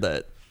I heard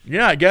that.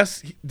 Yeah, I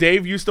guess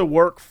Dave used to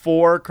work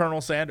for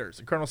Colonel Sanders,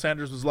 and Colonel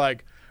Sanders was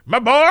like, "My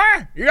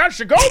boy, you got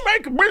to go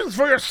make a business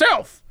for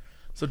yourself."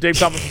 So Dave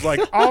Thomas was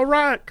like, "All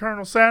right,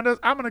 Colonel Sanders,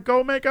 I'm gonna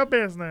go make a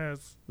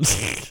business."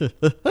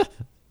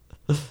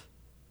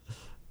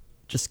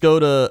 Just go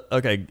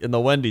to in the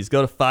Wendy's.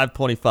 Go to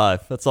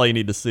 525. That's all you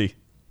need to see.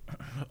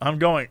 I'm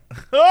going.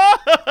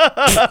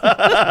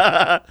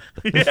 Yes.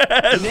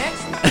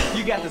 Next,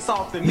 you got to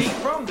salt the meat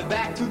from the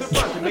back to the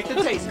front to make the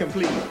taste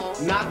complete.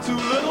 Not too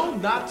little,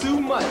 not too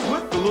much.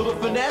 With a little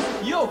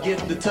finesse, you'll get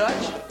the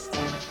touch.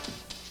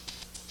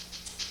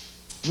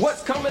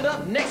 What's coming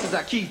up next is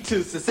our key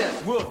to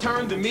success. We'll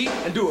turn the meat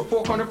and do a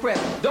 4-corner press.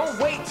 Don't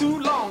wait too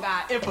long,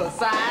 I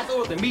emphasize,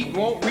 or the meat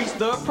won't reach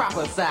the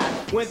proper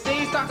size. When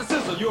things start to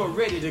sizzle, you're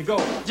ready to go.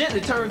 Gently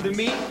turn the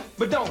meat,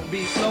 but don't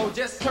be slow.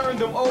 Just turn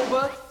them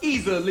over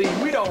easily.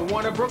 We don't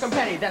want a broken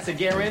patty, that's a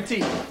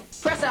guarantee.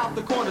 Press out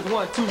the corners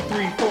 1, 2,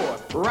 3, 4.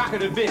 Rock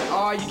it a bit,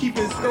 are you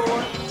keeping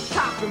score?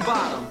 Top and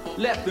bottom,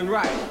 left and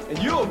right, and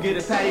you'll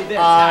get a patty that's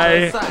out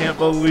of sight. Can't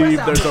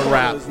believe there's a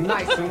wrap.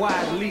 Nice and wide,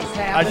 at least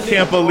half I an can't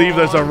inch believe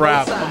there's a on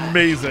wrap. both sides.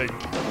 Amazing.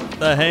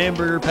 The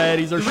hamburger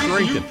patties are The reason you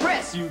shrinking.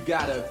 press, you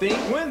gotta think.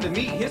 When the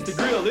meat hits the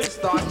grill, it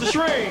starts to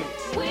shrink.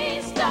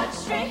 We start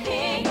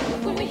shrinking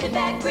when we hit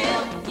that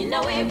grill. You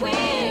know it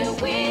will.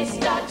 We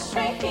start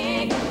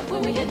shrinking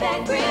when we hit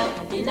that grill.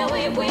 You know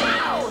it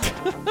will.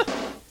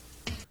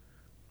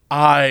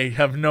 I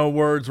have no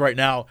words right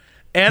now.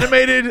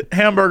 Animated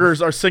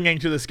hamburgers are singing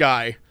to this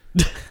guy,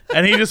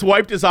 and he just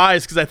wiped his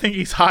eyes because I think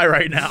he's high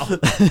right now.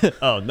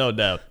 Oh, no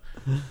doubt.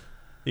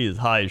 He is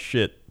high as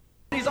shit.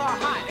 These are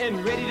hot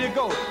and ready to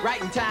go.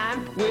 Right in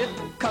time with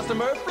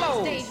customer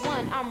flow. Stage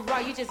 1, I'm raw,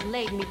 you just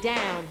laid me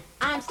down.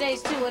 I'm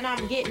stage 2 and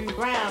I'm getting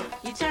brown.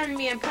 You turn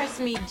me and press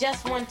me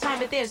just one time,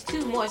 but there's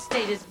 2 more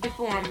stages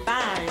before I'm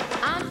fine.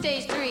 I'm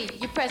stage 3,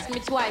 you press me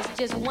twice,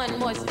 just one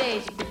more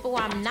stage before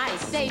I'm nice.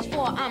 Stage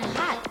 4, I'm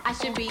hot, I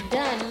should be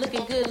done,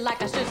 looking good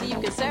like I should so you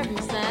can serve me,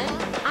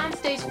 son. I'm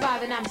stage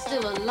 5 and I'm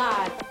still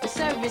alive, but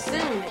serve me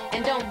soon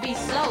and don't be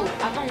slow.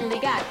 I've only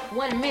got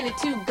 1 minute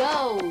to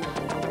go.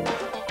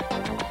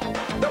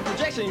 The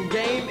projection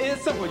game is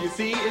simple, you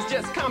see. It's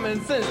just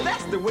common sense.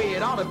 That's the way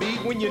it ought to be.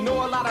 When you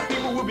know a lot of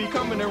people will be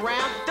coming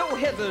around, don't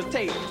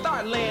hesitate.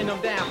 Start laying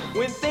them down.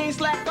 When things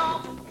slack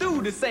off,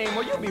 do the same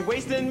or you'll be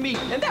wasting meat,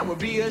 and that would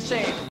be a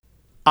shame.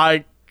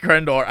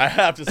 Crendor, I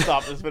have to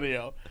stop this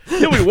video.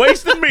 You'll be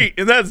wasting meat,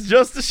 and that's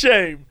just a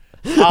shame.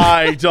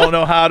 I don't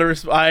know how to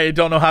respond. I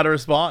don't know how to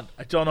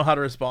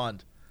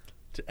respond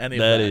to any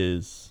of that. That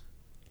is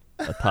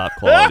a top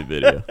quality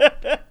video.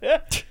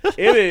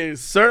 It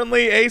is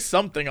certainly a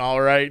something,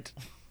 all right.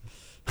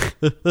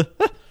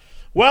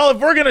 Well, if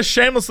we're going to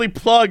shamelessly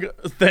plug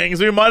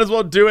things, we might as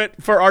well do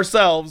it for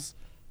ourselves.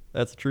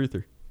 That's a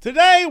truther.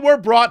 Today, we're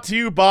brought to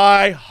you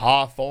by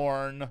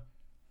Hawthorne.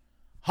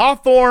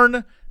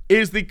 Hawthorne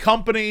is the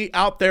company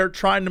out there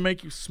trying to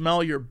make you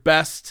smell your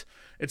best.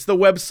 It's the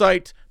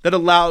website that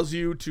allows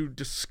you to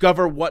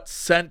discover what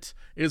scent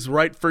is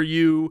right for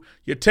you.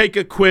 You take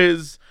a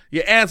quiz,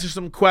 you answer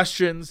some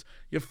questions,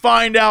 you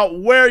find out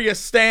where you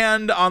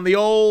stand on the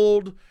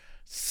old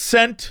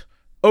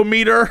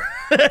scent-o-meter.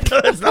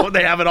 That's not what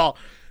they have at all.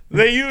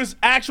 They use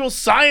actual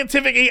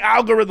scientific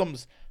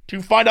algorithms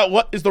to find out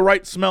what is the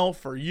right smell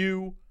for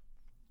you.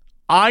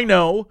 I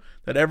know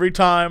that every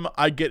time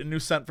I get a new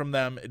scent from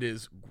them, it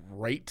is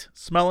great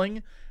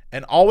smelling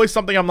and always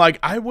something I'm like,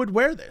 I would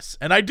wear this.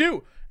 And I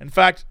do. In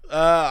fact,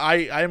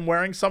 I am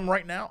wearing some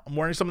right now. I'm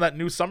wearing some of that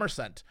new summer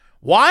scent.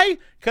 Why?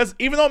 Because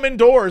even though I'm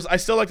indoors, I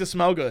still like to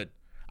smell good.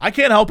 I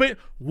can't help it.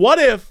 What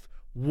if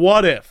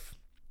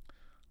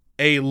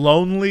a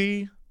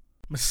lonely,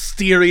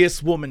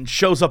 mysterious woman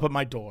shows up at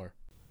my door?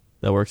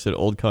 That works at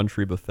Old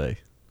Country Buffet.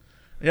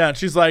 Yeah, and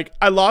she's like,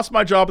 I lost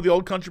my job at the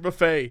Old Country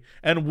Buffet,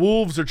 and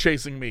wolves are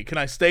chasing me. Can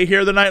I stay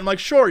here the night? I'm like,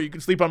 sure, you can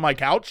sleep on my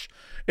couch.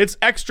 It's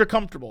extra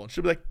comfortable. And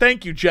she'll be like,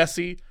 thank you,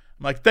 Jesse.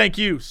 I'm like, thank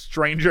you,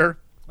 stranger.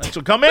 And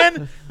she'll come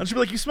in, and she'll be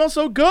like, you smell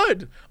so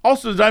good.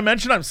 Also, did I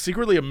mention I'm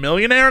secretly a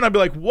millionaire? And I'd be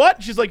like,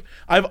 what? She's like,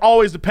 I've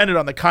always depended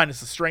on the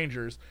kindness of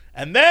strangers.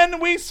 And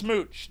then we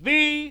smooch.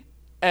 The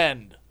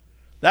end.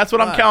 That's what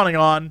I'm counting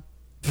on.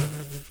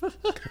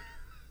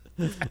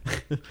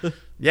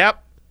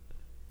 Yep.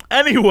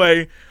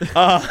 Anyway,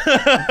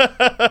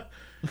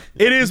 it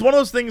is one of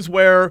those things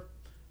where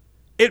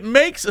it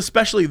makes,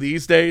 especially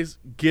these days,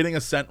 getting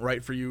a scent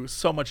right for you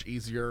so much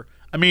easier.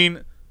 I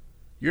mean,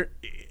 you're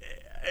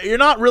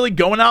not really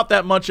going out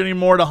that much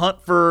anymore to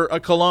hunt for a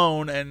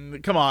cologne,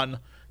 and come on,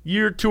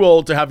 you're too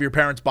old to have your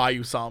parents buy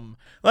you some.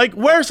 Like,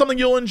 wear something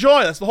you'll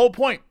enjoy. That's the whole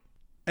point.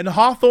 And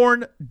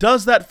Hawthorne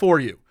does that for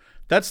you.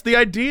 That's the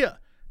idea,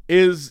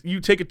 is you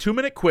take a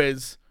 2-minute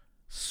quiz,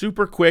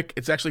 super quick.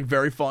 It's actually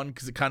very fun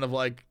because it kind of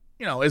like,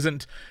 you know,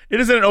 isn't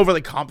an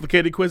overly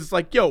complicated quiz. It's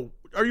like, yo,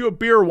 are you a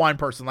beer or wine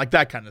person? Like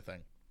that kind of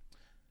thing.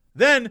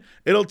 Then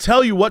it'll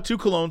tell you what 2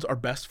 colognes are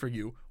best for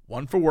you.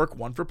 One for work,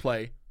 one for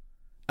play.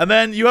 And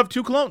then you have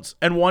two clones.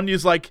 And one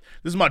is like,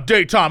 this is my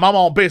daytime, I'm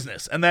all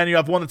business. And then you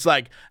have one that's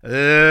like,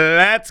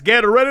 let's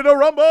get ready to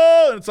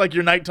rumble. And it's like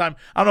your nighttime.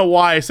 I don't know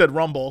why I said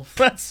rumble.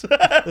 That's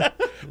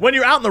when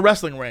you're out in the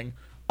wrestling ring.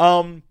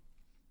 And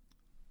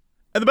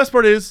the best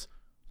part is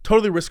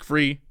totally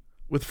risk-free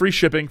with free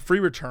shipping, free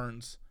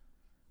returns.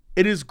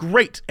 It is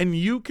great. And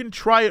you can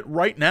try it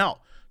right now.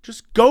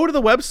 Just go to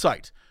the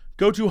website.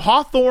 Go to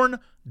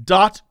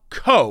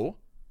hawthorne.co.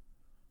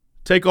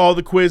 Take all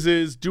the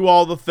quizzes, do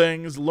all the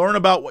things, learn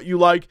about what you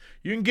like.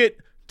 You can get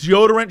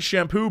deodorant,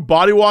 shampoo,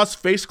 body wash,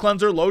 face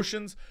cleanser,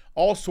 lotions,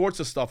 all sorts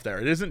of stuff there.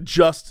 It isn't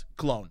just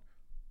cologne.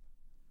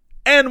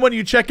 And when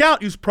you check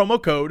out, use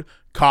promo code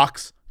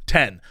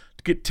COX10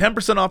 to get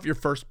 10% off your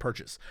first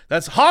purchase.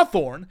 That's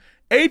Hawthorne,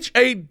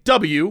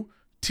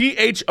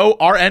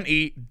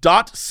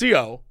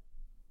 HAWTHORNE.co.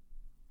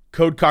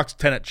 Code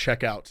COX10 at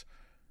checkout.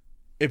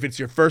 If it's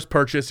your first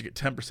purchase, you get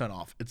 10%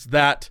 off. It's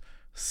that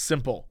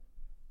simple.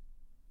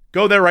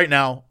 Go there right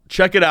now.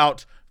 Check it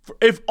out.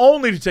 If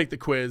only to take the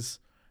quiz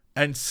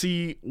and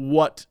see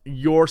what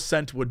your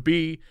scent would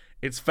be.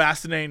 It's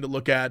fascinating to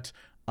look at.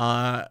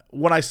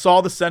 When I saw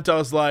the scent, I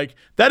was like,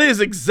 that is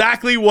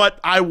exactly what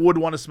I would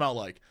want to smell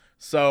like.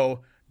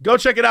 So go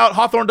check it out.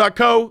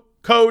 Hawthorne.co,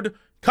 code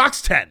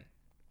COX10.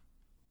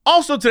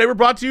 Also today, we're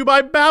brought to you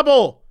by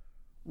Babbel.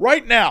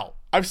 Right now,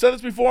 I've said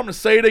this before, I'm going to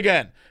say it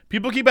again.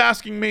 People keep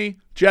asking me,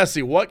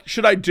 Jesse, what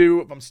should I do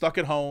if I'm stuck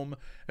at home?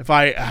 If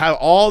I have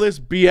all this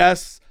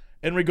BS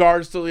in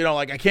regards to,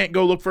 like I can't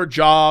go look for a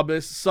job.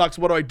 This sucks.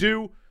 What do I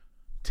do?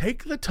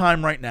 Take the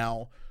time right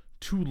now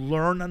to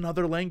learn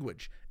another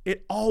language.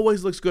 It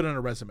always looks good on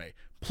a resume.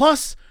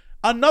 Plus,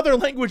 another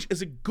language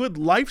is a good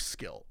life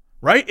skill,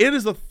 right? It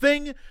is a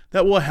thing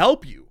that will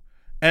help you.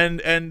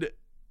 And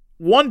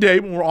one day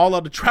when we're all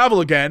allowed to travel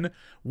again,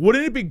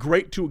 wouldn't it be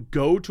great to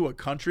go to a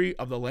country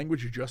of the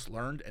language you just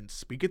learned and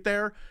speak it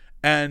there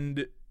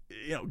and,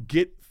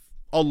 get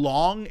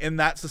along in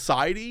that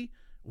society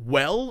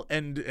well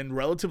and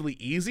relatively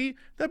easy?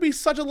 That'd be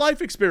such a life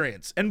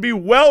experience and be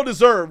well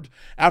deserved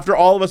after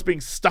all of us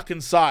being stuck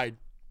inside.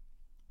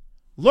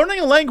 Learning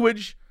a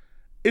language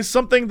is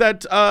something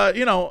that I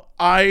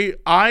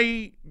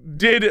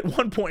did at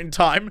one point in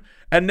time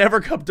and never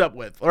kept up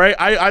with. All right,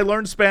 I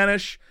learned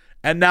Spanish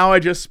and now I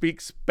just speak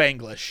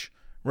Spanglish.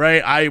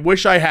 Right, I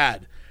wish I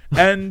had.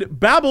 And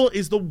Babbel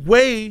is the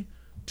way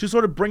to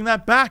sort of bring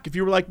that back. If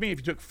you were like me, if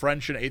you took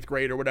French in 8th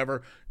grade or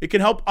whatever, it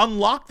can help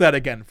unlock that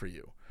again for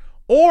you.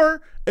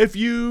 Or if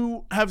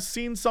you have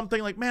seen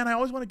something like, man, I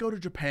always want to go to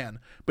Japan,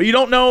 but you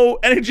don't know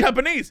any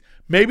Japanese,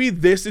 maybe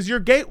this is your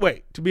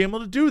gateway to be able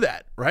to do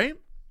that, right?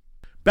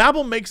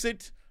 Babbel makes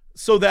it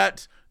so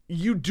that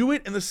you do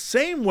it in the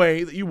same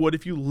way that you would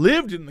if you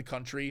lived in the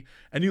country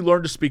and you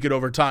learned to speak it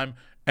over time,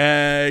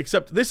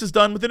 except this is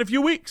done within a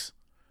few weeks.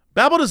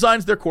 Babbel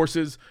designs their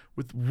courses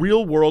with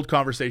real-world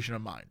conversation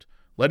in mind,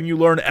 letting you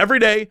learn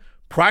everyday,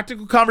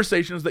 practical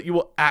conversations that you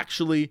will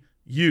actually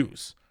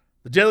use.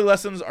 The daily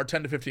lessons are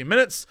 10 to 15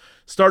 minutes,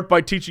 start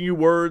by teaching you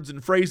words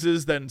and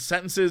phrases, then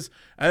sentences,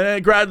 and then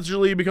it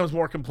gradually becomes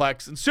more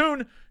complex, and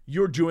soon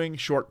you're doing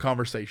short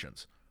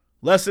conversations.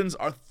 Lessons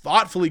are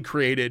thoughtfully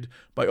created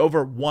by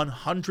over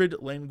 100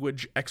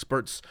 language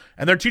experts,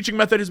 and their teaching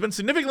method has been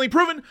significantly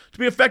proven to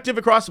be effective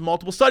across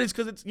multiple studies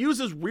because it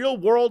uses real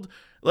world,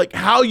 like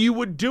how you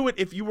would do it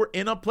if you were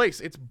in a place.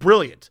 It's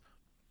brilliant.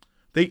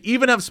 They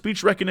even have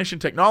speech recognition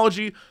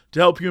technology to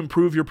help you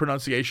improve your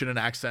pronunciation and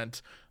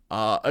accent.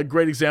 A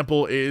great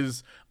example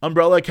is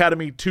Umbrella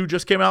Academy 2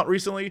 just came out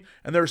recently,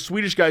 and there are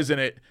Swedish guys in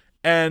it.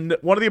 And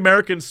one of the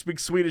Americans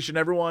speaks Swedish, and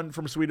everyone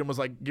from Sweden was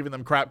like giving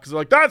them crap because they're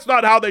like, that's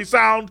not how they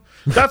sound.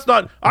 That's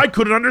not, I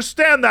couldn't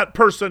understand that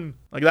person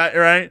like that,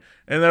 right?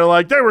 And they're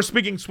like, they were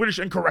speaking Swedish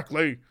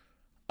incorrectly.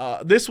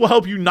 This will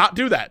help you not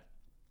do that.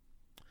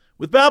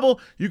 With Babbel,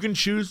 you can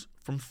choose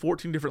from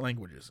 14 different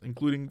languages,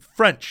 including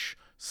French,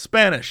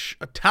 Spanish,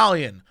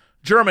 Italian,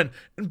 German.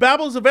 And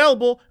Babbel is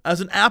available as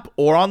an app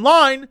or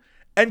online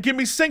and can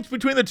be synced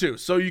between the two.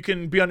 So you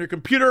can be on your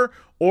computer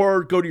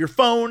or go to your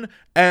phone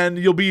and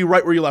you'll be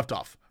right where you left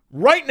off.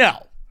 Right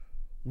now,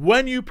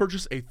 when you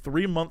purchase a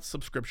 3-month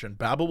subscription,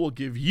 Babbel will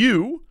give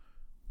you,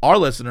 our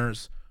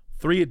listeners,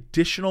 3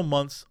 additional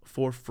months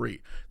for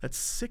free. That's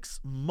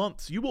 6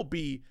 months. You will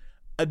be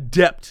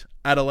adept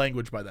at a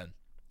language by then.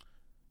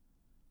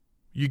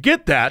 You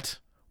get that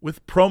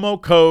with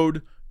promo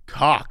code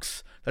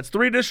COX. That's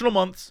 3 additional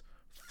months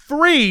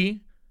free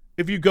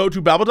if you go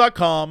to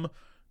Babbel.com.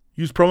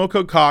 Use promo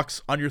code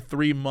COX on your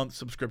 3-month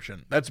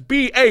subscription. That's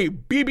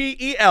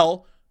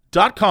BABBEL.com.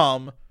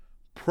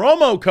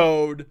 Promo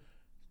code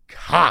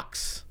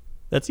COX.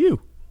 That's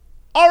you.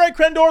 All right,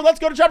 Crendor, let's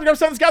go to chapter number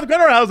 7. Scout the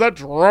Crendor. How's that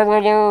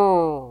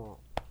traveler?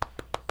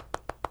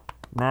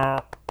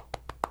 Now,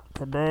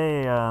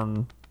 today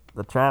on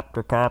the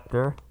chapter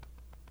captor,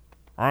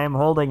 I am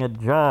holding a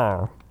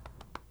jar.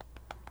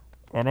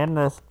 And in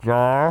this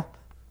jar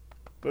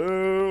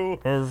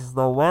is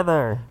the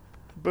weather.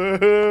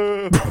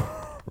 Boo.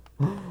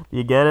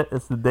 You get it?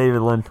 It's the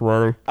David Lynch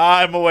weather.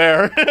 I'm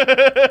aware.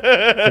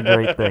 It's a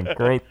great thing.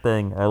 Great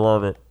thing. I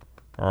love it.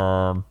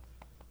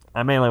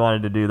 I mainly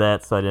wanted to do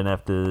that so I didn't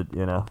have to,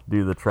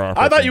 do the traffic.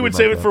 I thought and you do would my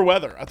save it thing. for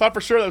weather. I thought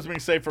for sure that was being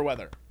saved for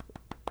weather.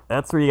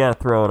 That's where you gotta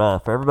throw it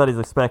off. Everybody's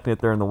expecting it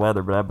during the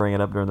weather, but I bring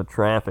it up during the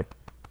traffic.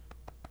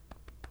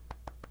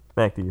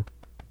 Back to you.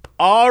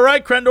 All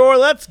right, Crendor,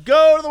 let's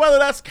go to the weather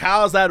desk.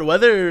 How's that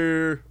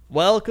weather?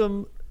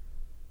 Welcome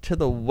to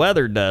the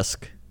weather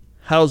desk.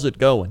 How's it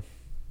going?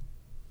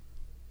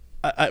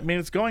 I mean,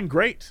 it's going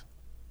great.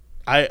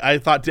 I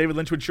thought David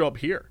Lynch would show up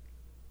here.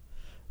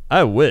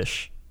 I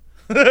wish.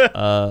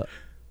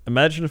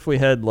 Imagine if we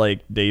had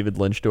like David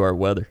Lynch do our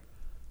weather.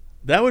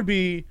 That would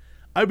be.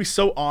 I'd be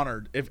so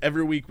honored if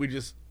every week we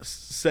just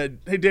said,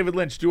 "Hey, David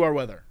Lynch, do our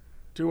weather,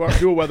 do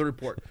a weather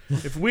report."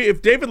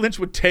 If David Lynch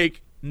would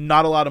take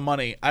not a lot of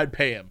money, I'd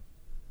pay him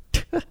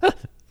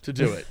to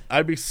do it.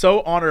 I'd be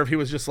so honored if he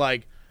was just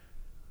like,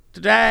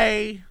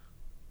 "Today,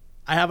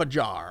 I have a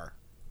jar,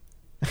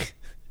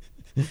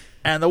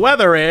 and the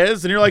weather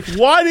is," and you're like,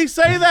 "Why did he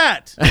say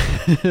that?"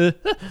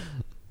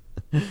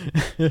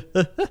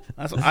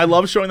 I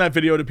love showing that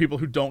video to people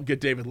who don't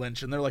get David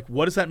Lynch, and they're like,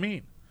 "What does that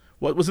mean?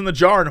 What was in the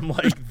jar?" And I'm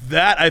like,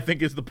 that I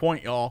think is the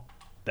point, y'all.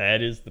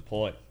 That is the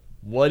point.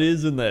 What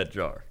is in that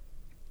jar?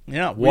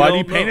 Yeah. Why do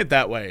you paint it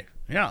that way?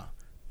 Yeah.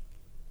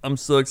 I'm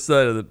so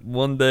excited that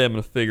one day I'm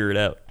going to figure it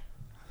out.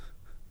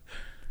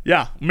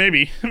 Yeah,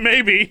 maybe.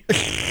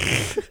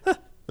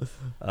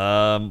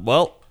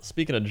 Well,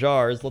 speaking of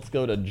jars, let's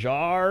go to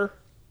jar.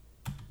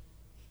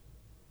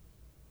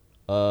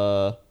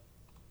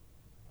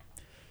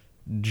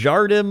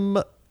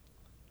 Jardim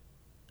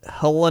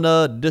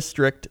Helena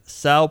District,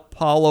 Sao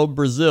Paulo,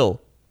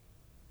 Brazil.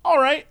 All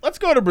right, let's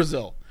go to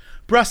Brazil.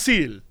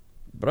 Brazil.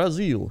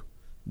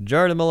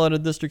 Jardim Helena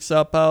District,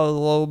 Sao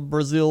Paulo,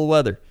 Brazil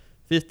weather.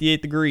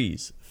 58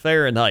 degrees.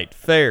 Fahrenheit.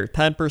 Fair.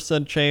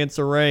 10% chance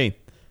of rain.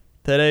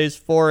 Today's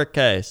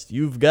forecast.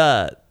 You've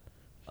got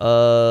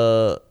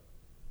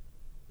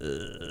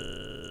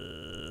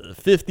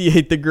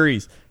 58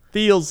 degrees.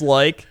 Feels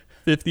like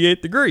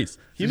 58 degrees.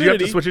 Did you have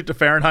to switch it to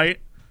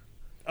Fahrenheit?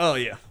 Oh,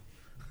 yeah.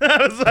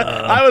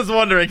 I was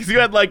wondering because you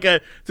had like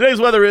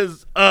today's weather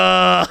is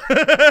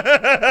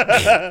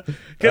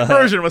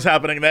conversion was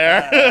happening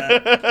there.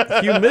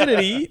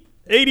 Humidity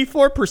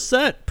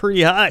 84%,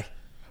 pretty high.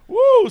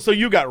 Woo! So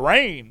you got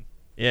rain.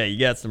 Yeah, you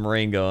got some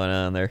rain going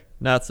on there.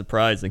 Not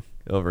surprising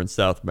over in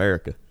South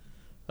America.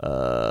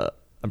 I'm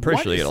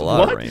pretty sure they get a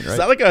lot of rain, right? Is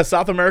that like a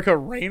South America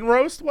rain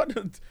roast? What?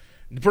 I'm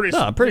pretty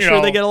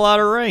sure they get a lot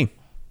of rain.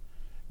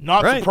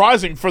 Not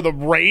surprising for the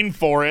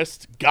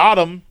rainforest. Got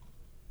them.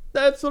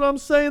 That's what I'm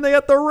saying. They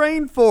got the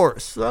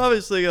rainforest.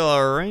 Obviously, they get a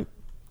lot of rain.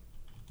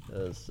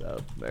 Does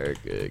South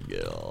America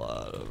get a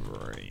lot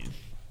of rain?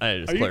 I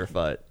just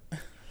clarify it.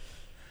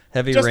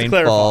 Heavy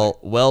rainfall,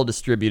 well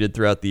distributed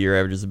throughout the year,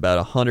 averages about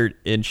 100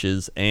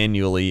 inches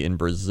annually in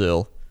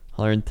Brazil,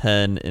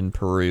 110 in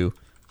Peru,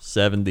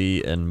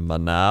 70 in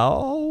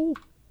Manaus.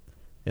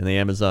 In the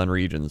Amazon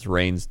regions,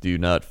 rains do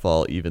not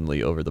fall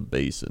evenly over the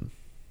basin.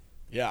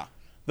 Yeah.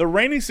 The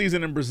rainy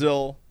season in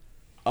Brazil,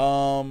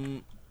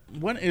 when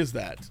is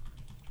that?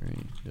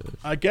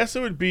 I guess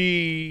it would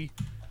be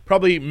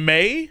probably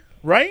May,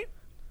 right?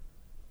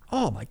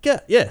 Oh my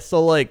god, yeah.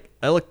 So like,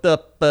 I looked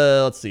up.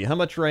 Let's see, how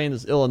much rain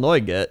does Illinois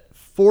get?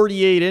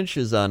 48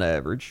 inches on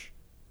average.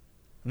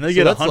 And they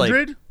get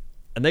 100.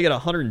 And they get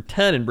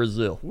 110 in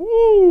Brazil.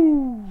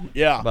 Woo!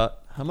 Yeah.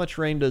 But how much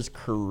rain does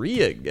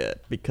Korea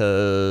get?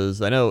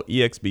 Because I know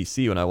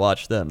EXBC, when I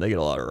watch them, they get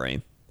a lot of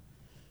rain.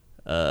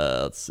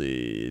 Let's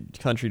see.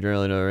 Country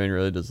generally no rain,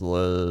 really does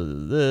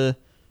rain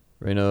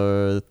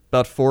over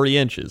about 40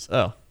 inches.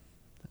 Oh. All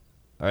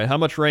right, how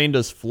much rain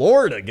does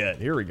Florida get?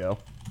 Here we go.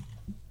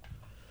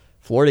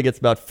 Florida gets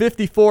about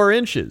 54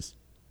 inches.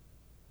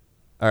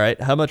 All right,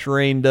 how much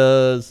rain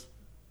does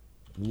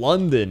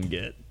London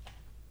get?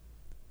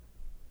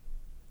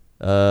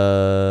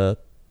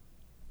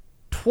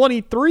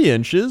 23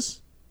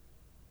 inches.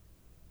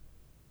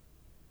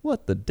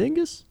 What the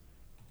dingus?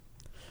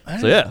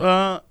 So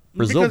yeah,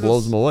 Brazil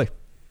blows them away.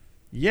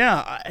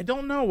 Yeah, I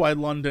don't know why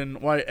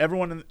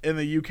everyone in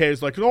the UK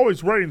is like, it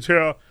always rains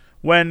here,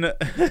 when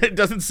it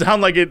doesn't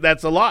sound like it.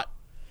 That's a lot.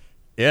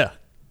 Yeah,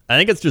 I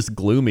think it's just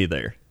gloomy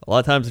there. A lot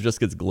of times it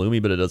just gets gloomy,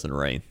 but it doesn't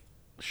rain.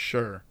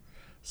 Sure.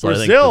 So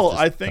Brazil,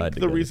 I think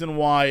the reason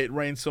why it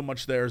rains so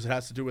much there is it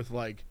has to do with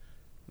like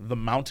the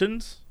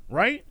mountains,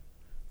 right?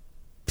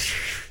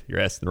 You're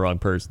asking the wrong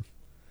person.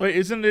 Wait,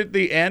 isn't it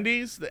the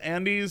Andes? The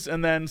Andes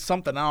and then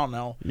something, I don't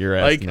know. You're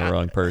asking the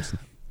wrong person.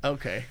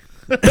 Okay.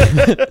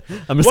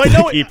 I'm just going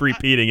to keep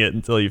repeating it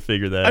until you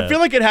figure that out. I feel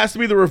like it has to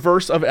be the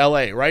reverse of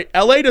LA, right?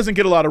 LA doesn't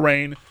get a lot of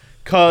rain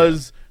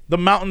because the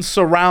mountains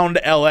surround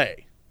LA.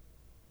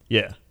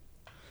 Yeah.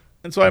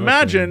 And so I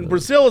imagine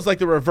Brazil is like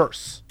the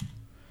reverse.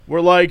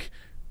 Where like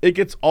it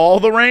gets all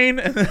the rain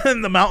and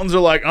then the mountains are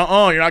like,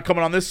 you're not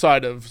coming on this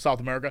side of South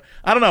America.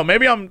 I don't know.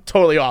 Maybe I'm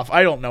totally off.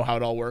 I don't know how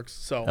it all works.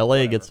 So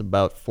LA gets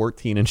about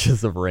 14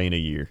 inches of rain a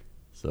year.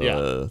 So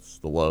it's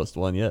the lowest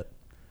one yet.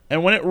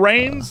 And when it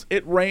rains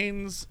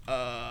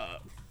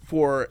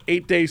for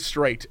 8 days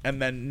straight and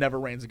then never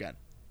rains again.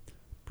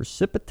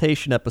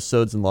 Precipitation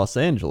episodes in Los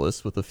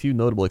Angeles, with a few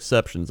notable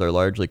exceptions, are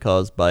largely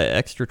caused by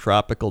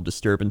extratropical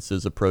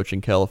disturbances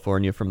approaching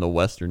California from the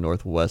west or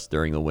northwest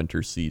during the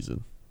winter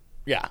season.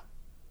 Yeah.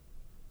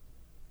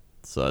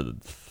 So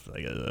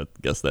I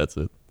guess that's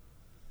it.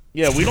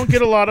 Yeah, we don't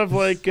get a lot of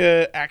like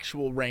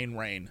actual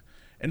rain.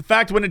 In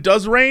fact, when it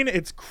does rain,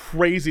 it's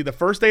crazy. The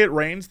first day it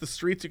rains, the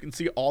streets, you can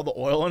see all the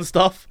oil and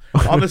stuff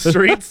on the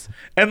streets,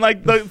 and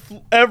like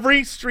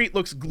every street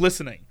looks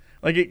glistening.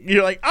 Like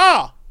you're like,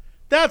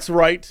 that's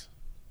right.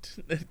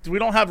 We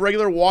don't have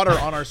regular water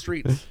on our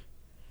streets.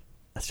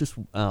 That's just,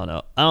 I don't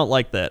know. I don't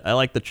like that. I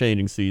like the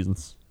changing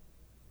seasons.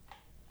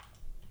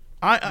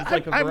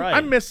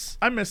 I miss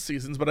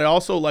seasons, but I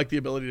also like the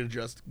ability to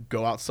just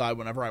go outside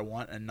whenever I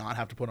want and not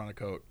have to put on a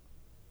coat.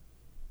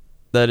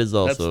 That is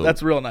also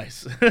that's real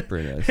nice.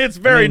 Pretty nice. It's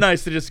very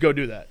nice to just go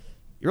do that.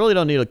 You really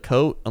don't need a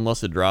coat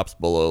unless it drops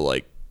below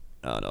like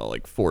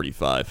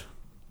 45.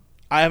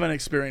 I haven't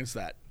experienced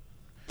that.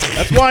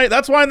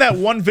 That's why in that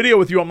one video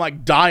with you I'm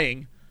like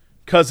dying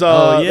because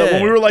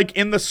when we were like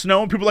in the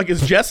snow and people were like,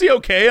 is Jesse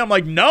okay? I'm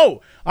like,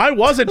 no, I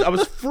wasn't. I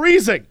was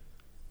freezing.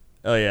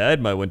 Oh yeah, I had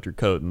my winter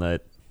coat and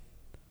that.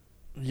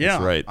 Yeah,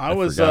 that's right. I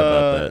was. Forgot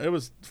about that. It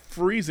was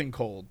freezing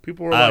cold.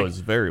 People were like, I was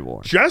very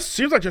warm.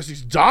 Seems like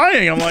Jesse's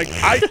dying. I'm like,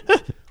 I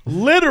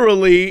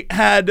literally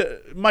had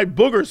my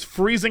boogers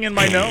freezing in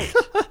my nose.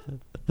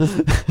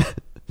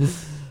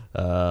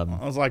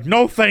 I was like,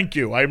 no, thank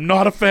you. I'm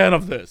not a fan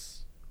of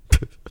this.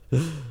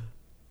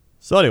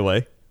 So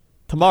anyway,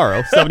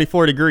 tomorrow,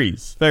 74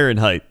 degrees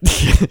Fahrenheit.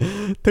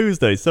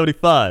 Tuesday,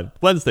 75.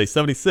 Wednesday,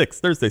 76.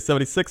 Thursday,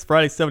 76.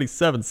 Friday,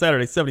 77.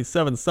 Saturday,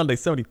 77. Sunday,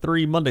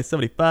 73. Monday,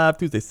 75.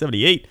 Tuesday,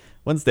 78.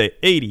 Wednesday,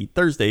 80.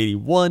 Thursday,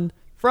 81.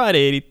 Friday,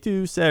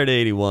 82. Saturday,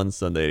 81.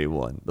 Sunday,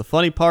 81. The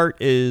funny part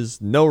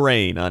is no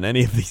rain on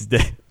any of these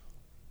days.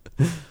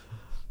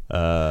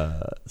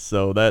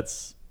 So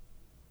that's...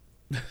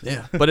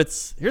 Yeah. But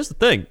here's the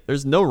thing.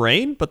 There's no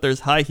rain, but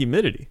there's high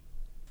humidity.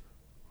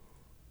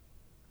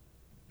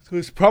 So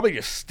it's probably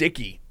just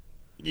sticky.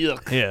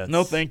 Yuck. Yeah.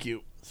 No, thank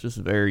you. It's just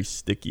very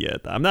sticky.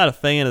 I'm not a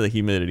fan of the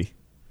humidity.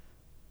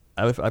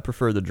 I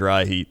prefer the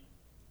dry heat.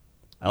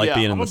 I like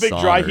being in the sauna. I'm a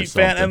big dry heat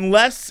fan,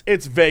 unless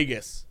it's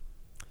Vegas.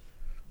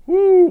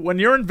 Woo! When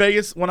you're in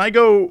Vegas, when I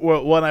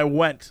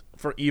went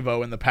for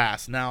Evo in the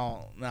past,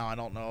 now I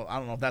don't know. I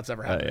don't know if that's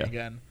ever happening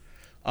again.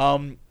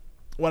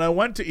 When I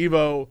went to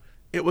Evo,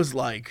 it was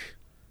like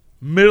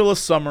middle of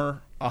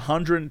summer,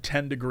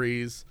 110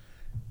 degrees.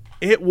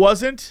 It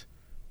wasn't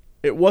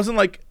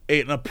like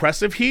an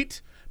oppressive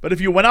heat, but if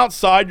you went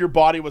outside, your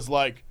body was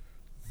like,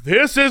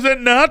 this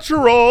isn't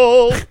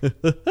natural.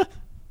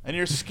 And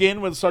your skin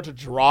would start to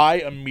dry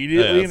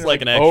immediately. Yeah, it's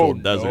like an actual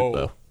desert,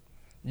 though.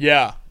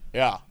 Yeah.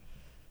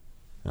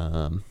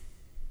 So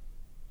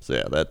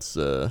yeah, that's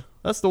the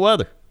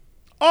weather.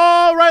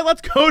 All right,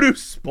 let's go to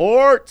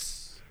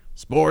sports.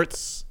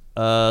 Sports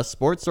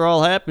are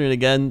all happening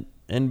again.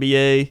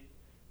 NBA,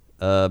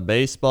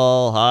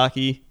 baseball,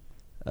 hockey.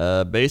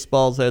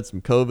 Baseball's had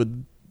some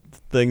COVID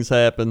things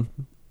happen.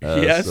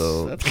 Yes,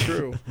 so that's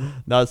true.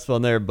 Not as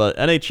fun there, but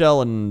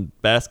NHL and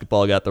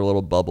basketball got their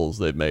little bubbles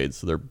they've made,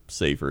 so they're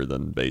safer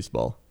than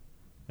baseball.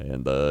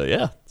 And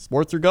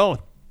sports are going.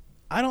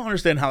 I don't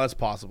understand how that's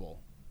possible.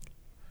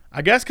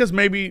 I guess because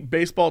maybe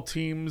baseball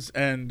teams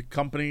and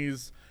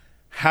companies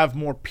have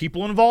more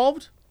people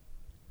involved.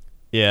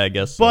 Yeah, I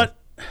guess but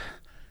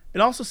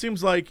it also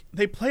seems like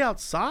they play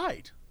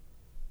outside.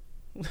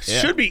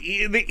 Should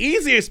be the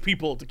easiest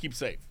people to keep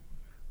safe.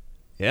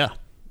 Yeah.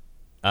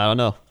 I don't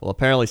know. Well,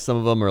 apparently some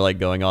of them are like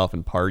going off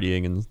and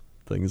partying and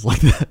things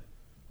like that.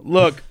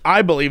 Look,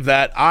 I believe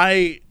that.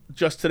 I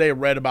just today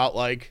read about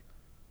like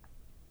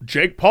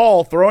Jake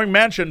Paul throwing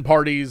mansion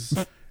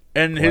parties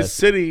and his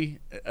city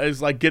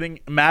is like getting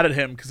mad at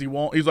him because he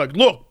won't. He's like,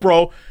 look,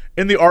 bro.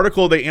 In the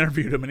article, they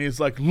interviewed him and he's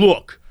like,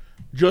 look,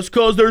 just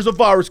because there's a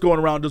virus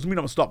going around doesn't mean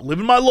I'm going to stop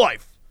living my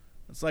life.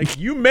 It's like,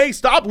 you may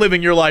stop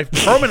living your life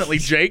permanently,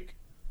 Jake.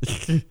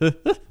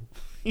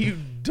 You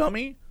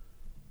dummy.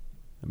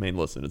 I mean,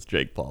 listen, it's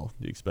Jake Paul.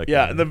 Do you expect?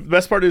 Yeah, and the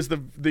best part is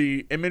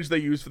the image they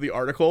used for the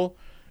article.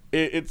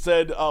 It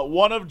said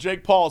one of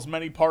Jake Paul's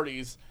many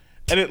parties,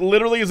 and it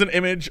literally is an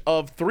image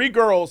of 3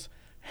 girls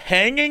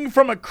hanging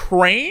from a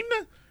crane,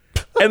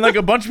 and like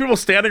a bunch of people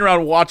standing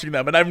around watching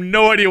them. And I have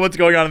no idea what's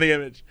going on in the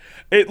image.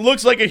 It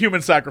looks like a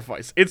human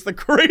sacrifice. It's the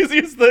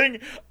craziest thing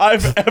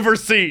I've ever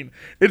seen.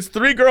 It's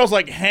 3 girls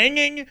like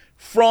hanging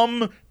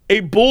from a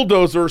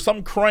bulldozer or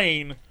some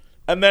crane,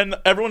 and then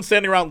everyone's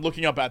standing around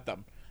looking up at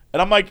them.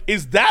 And I'm like,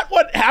 is that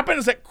what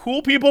happens at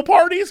cool people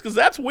parties? Because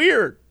that's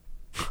weird.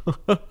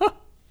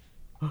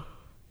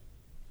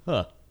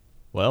 Huh.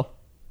 Well,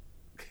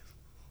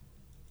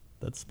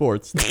 that's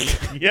sports.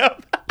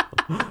 Yep.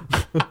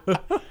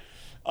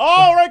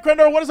 All right,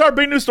 Crendor, what is our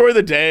big news story of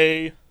the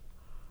day?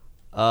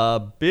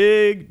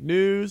 Big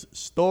news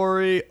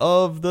story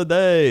of the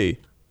day.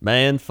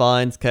 Man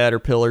finds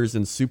caterpillars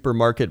in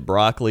supermarket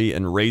broccoli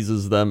and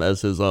raises them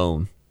as his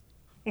own.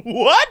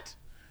 What?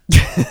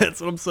 That's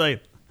what I'm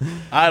saying.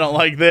 I don't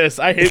like this.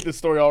 I hate this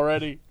story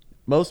already.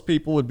 Most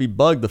people would be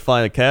bugged to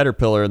find a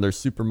caterpillar in their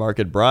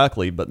supermarket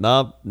broccoli, but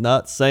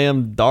not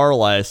Sam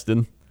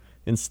Darlaston.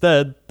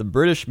 Instead, the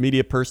British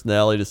media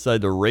personality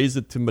decided to raise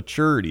it to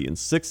maturity, and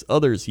 6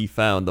 others he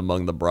found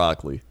among the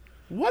broccoli.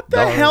 What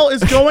the hell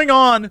is going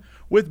on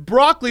with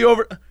broccoli?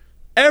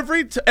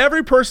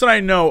 Every person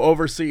I know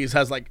overseas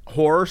has like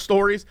horror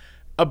stories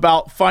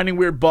about finding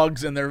weird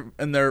bugs in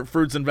their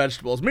fruits and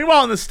vegetables.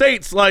 Meanwhile, in the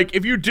States, like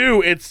if you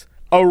do, it's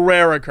a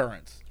rare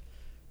occurrence.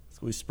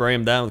 We spray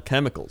them down with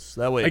chemicals.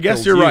 That way, I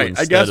guess you're right.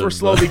 I guess we're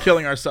slowly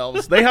killing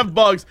ourselves. They have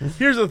bugs.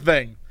 Here's the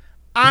thing.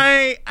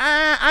 I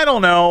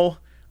don't know.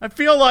 I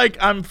feel like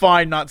I'm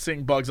fine not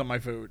seeing bugs on my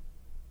food.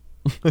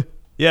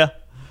 Yeah.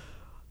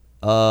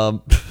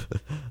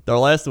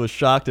 Darlaston was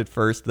shocked at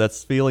first. That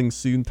feeling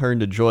soon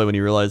turned to joy when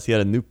he realized he had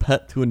a new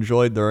pet to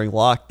enjoy during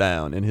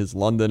lockdown in his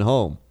London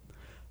home.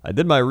 I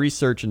did my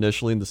research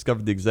initially and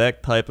discovered the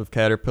exact type of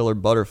caterpillar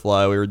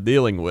butterfly we were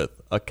dealing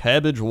with, a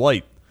cabbage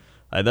white.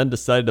 I then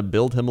decided to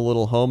build him a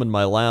little home in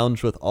my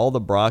lounge with all the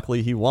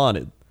broccoli he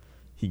wanted.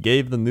 He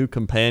gave the new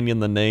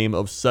companion the name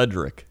of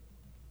Cedric.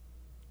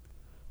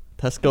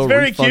 Tesco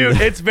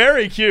It's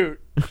very cute.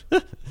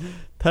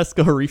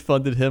 Tesco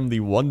refunded him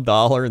the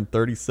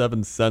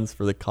 $1.37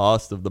 for the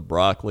cost of the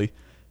broccoli.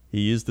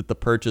 He used it to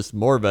purchase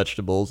more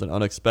vegetables and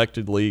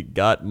unexpectedly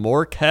got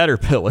more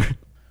caterpillar.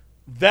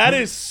 That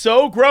is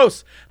so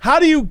gross. How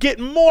do you get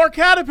more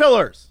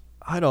caterpillars?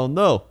 I don't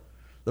know.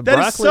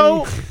 That is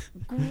so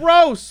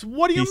gross.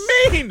 What do you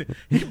mean?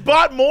 He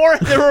bought more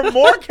and there were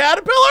more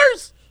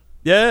caterpillars?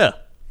 Yeah.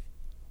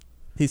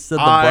 He said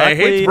the broccoli... I broccoli...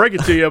 hate to break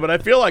it to you, but I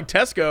feel like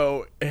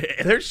Tesco,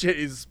 their shit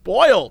is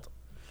spoiled.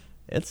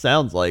 It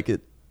sounds like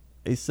it.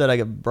 He said, I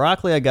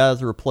got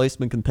as a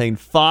replacement contained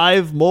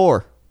 5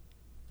 more.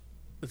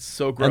 It's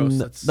so gross.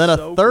 And then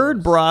a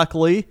third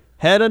broccoli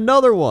had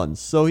another one.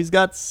 So he's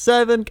got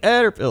 7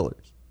 caterpillars.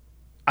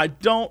 I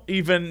don't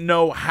even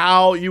know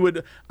how you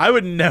would... I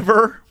would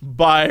never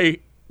buy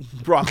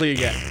broccoli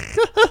again.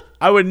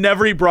 I would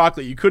never eat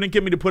broccoli. You couldn't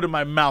get me to put it in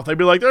my mouth. I'd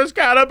be like, there's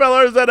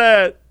caterpillars in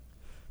it.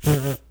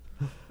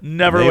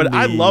 Never would.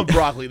 I love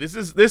broccoli.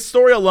 This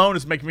story alone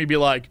is making me be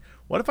like,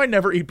 what if I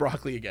never eat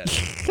broccoli again?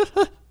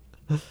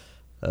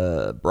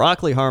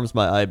 Broccoli harms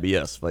my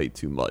IBS if I eat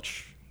too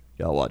much.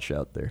 Gotta watch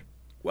out there.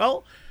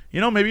 Well,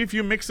 maybe if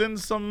you mix in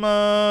some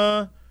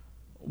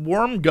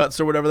worm guts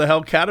or whatever the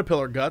hell,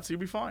 caterpillar guts, you'd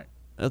be fine.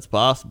 That's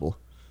possible.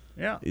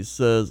 Yeah. He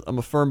says, I'm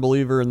a firm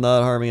believer in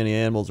not harming any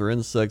animals or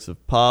insects if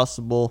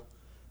possible.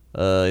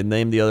 He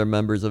named the other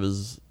members of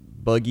his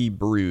buggy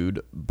brood: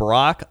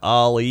 Brock,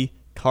 Ollie,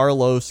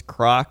 Carlos,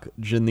 Croc,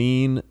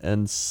 Janine,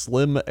 and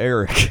Slim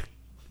Eric.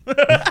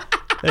 Hey,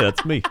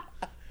 that's me.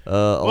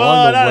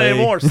 Well, not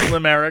anymore,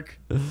 Slim Eric.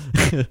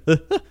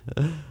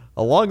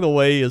 Along the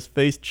way, he has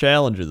faced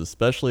challenges,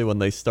 especially when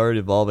they started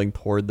evolving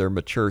toward their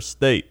mature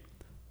state.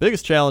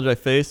 Biggest challenge I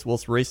faced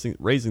whilst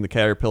raising the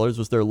caterpillars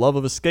was their love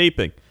of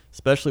escaping,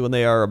 especially when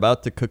they are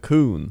about to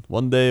cocoon.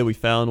 One day we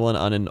found one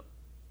on an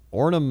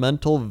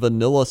ornamental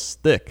vanilla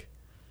stick,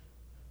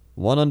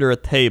 one under a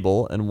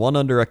table, and one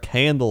under a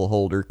candle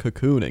holder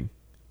cocooning.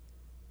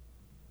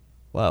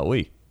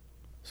 Wow-wee.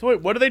 So wait,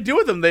 what do they do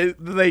with them? Do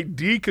they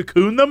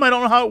de-cocoon them? I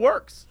don't know how it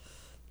works.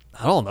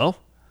 I don't know.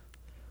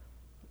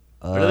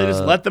 Or do they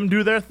just let them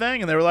do their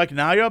thing, and they were like,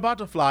 now you're about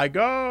to fly,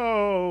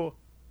 go!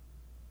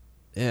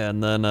 Yeah,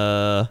 and then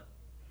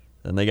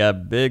they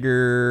got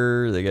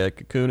bigger, they got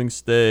cocooning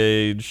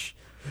stage,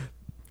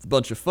 a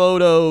bunch of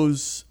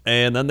photos,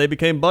 and then they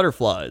became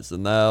butterflies,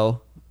 and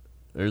now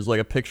there's like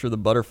a picture of the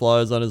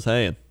butterflies on his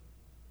hand.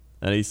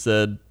 And he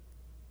said,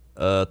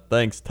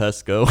 thanks,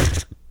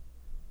 Tesco.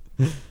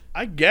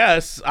 I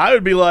guess I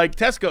would be like,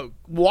 Tesco,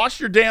 wash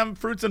your damn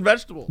fruits and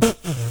vegetables.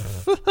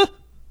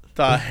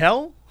 The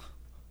hell?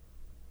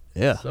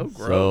 Yeah. So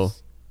gross.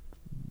 So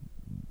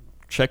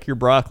check your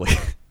broccoli.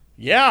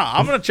 Yeah,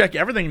 I'm going to check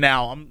everything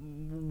now.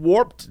 I'm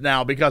warped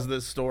now because of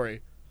this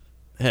story.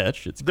 Yeah, that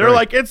shit's They're great.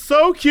 like, it's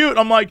so cute.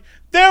 I'm like,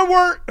 there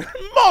were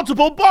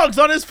multiple bugs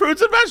on his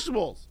fruits and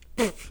vegetables.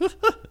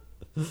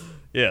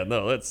 Yeah,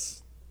 no,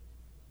 that's...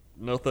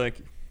 No, thank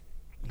you.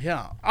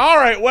 Yeah. All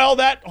right, well,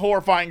 that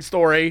horrifying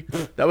story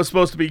that was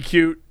supposed to be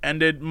cute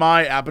ended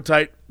my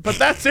appetite. But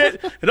that's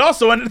it. It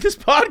also ended this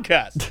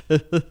podcast.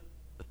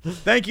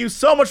 Thank you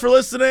so much for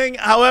listening.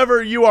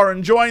 However you are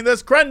enjoying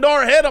this,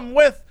 Crendor, hit them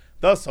with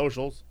the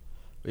socials.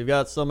 We've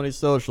got so many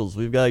socials.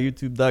 We've got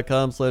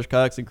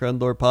youtube.com/Cox and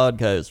Crendor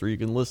podcast, where you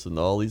can listen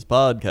to all these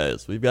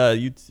podcasts. We've got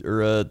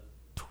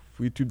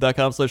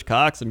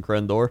youtube.com/Cox and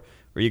Crendor,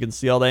 where you can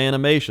see all the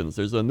animations.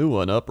 There's a new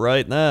one up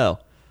right now.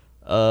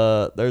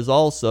 There's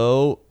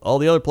also all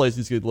the other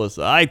places you can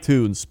listen: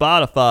 iTunes,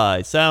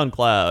 Spotify,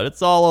 SoundCloud.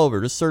 It's all over.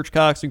 Just search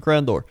Cox and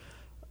Crendor.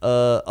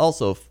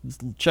 Also,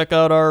 check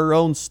out our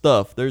own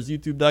stuff. There's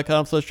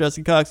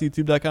youtube.com/JesseCox,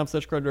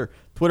 youtube.com/Crendor,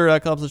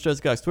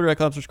 twitter.com/JesseCox,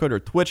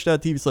 twitter.com/Crendor,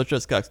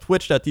 twitch.tv/JesseCox,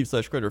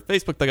 twitch.tv/Crendor,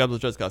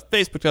 facebook.com/JesseCox,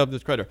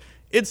 facebook.com/Crendor,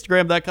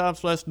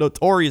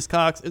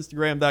 instagram.com/NotoriousCox,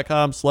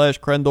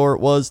 instagram.com/Crendor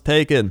was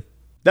taken.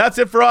 That's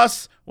it for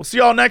us. We'll see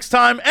y'all next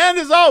time. And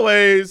as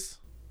always,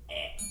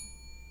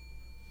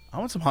 I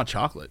want some hot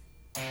chocolate.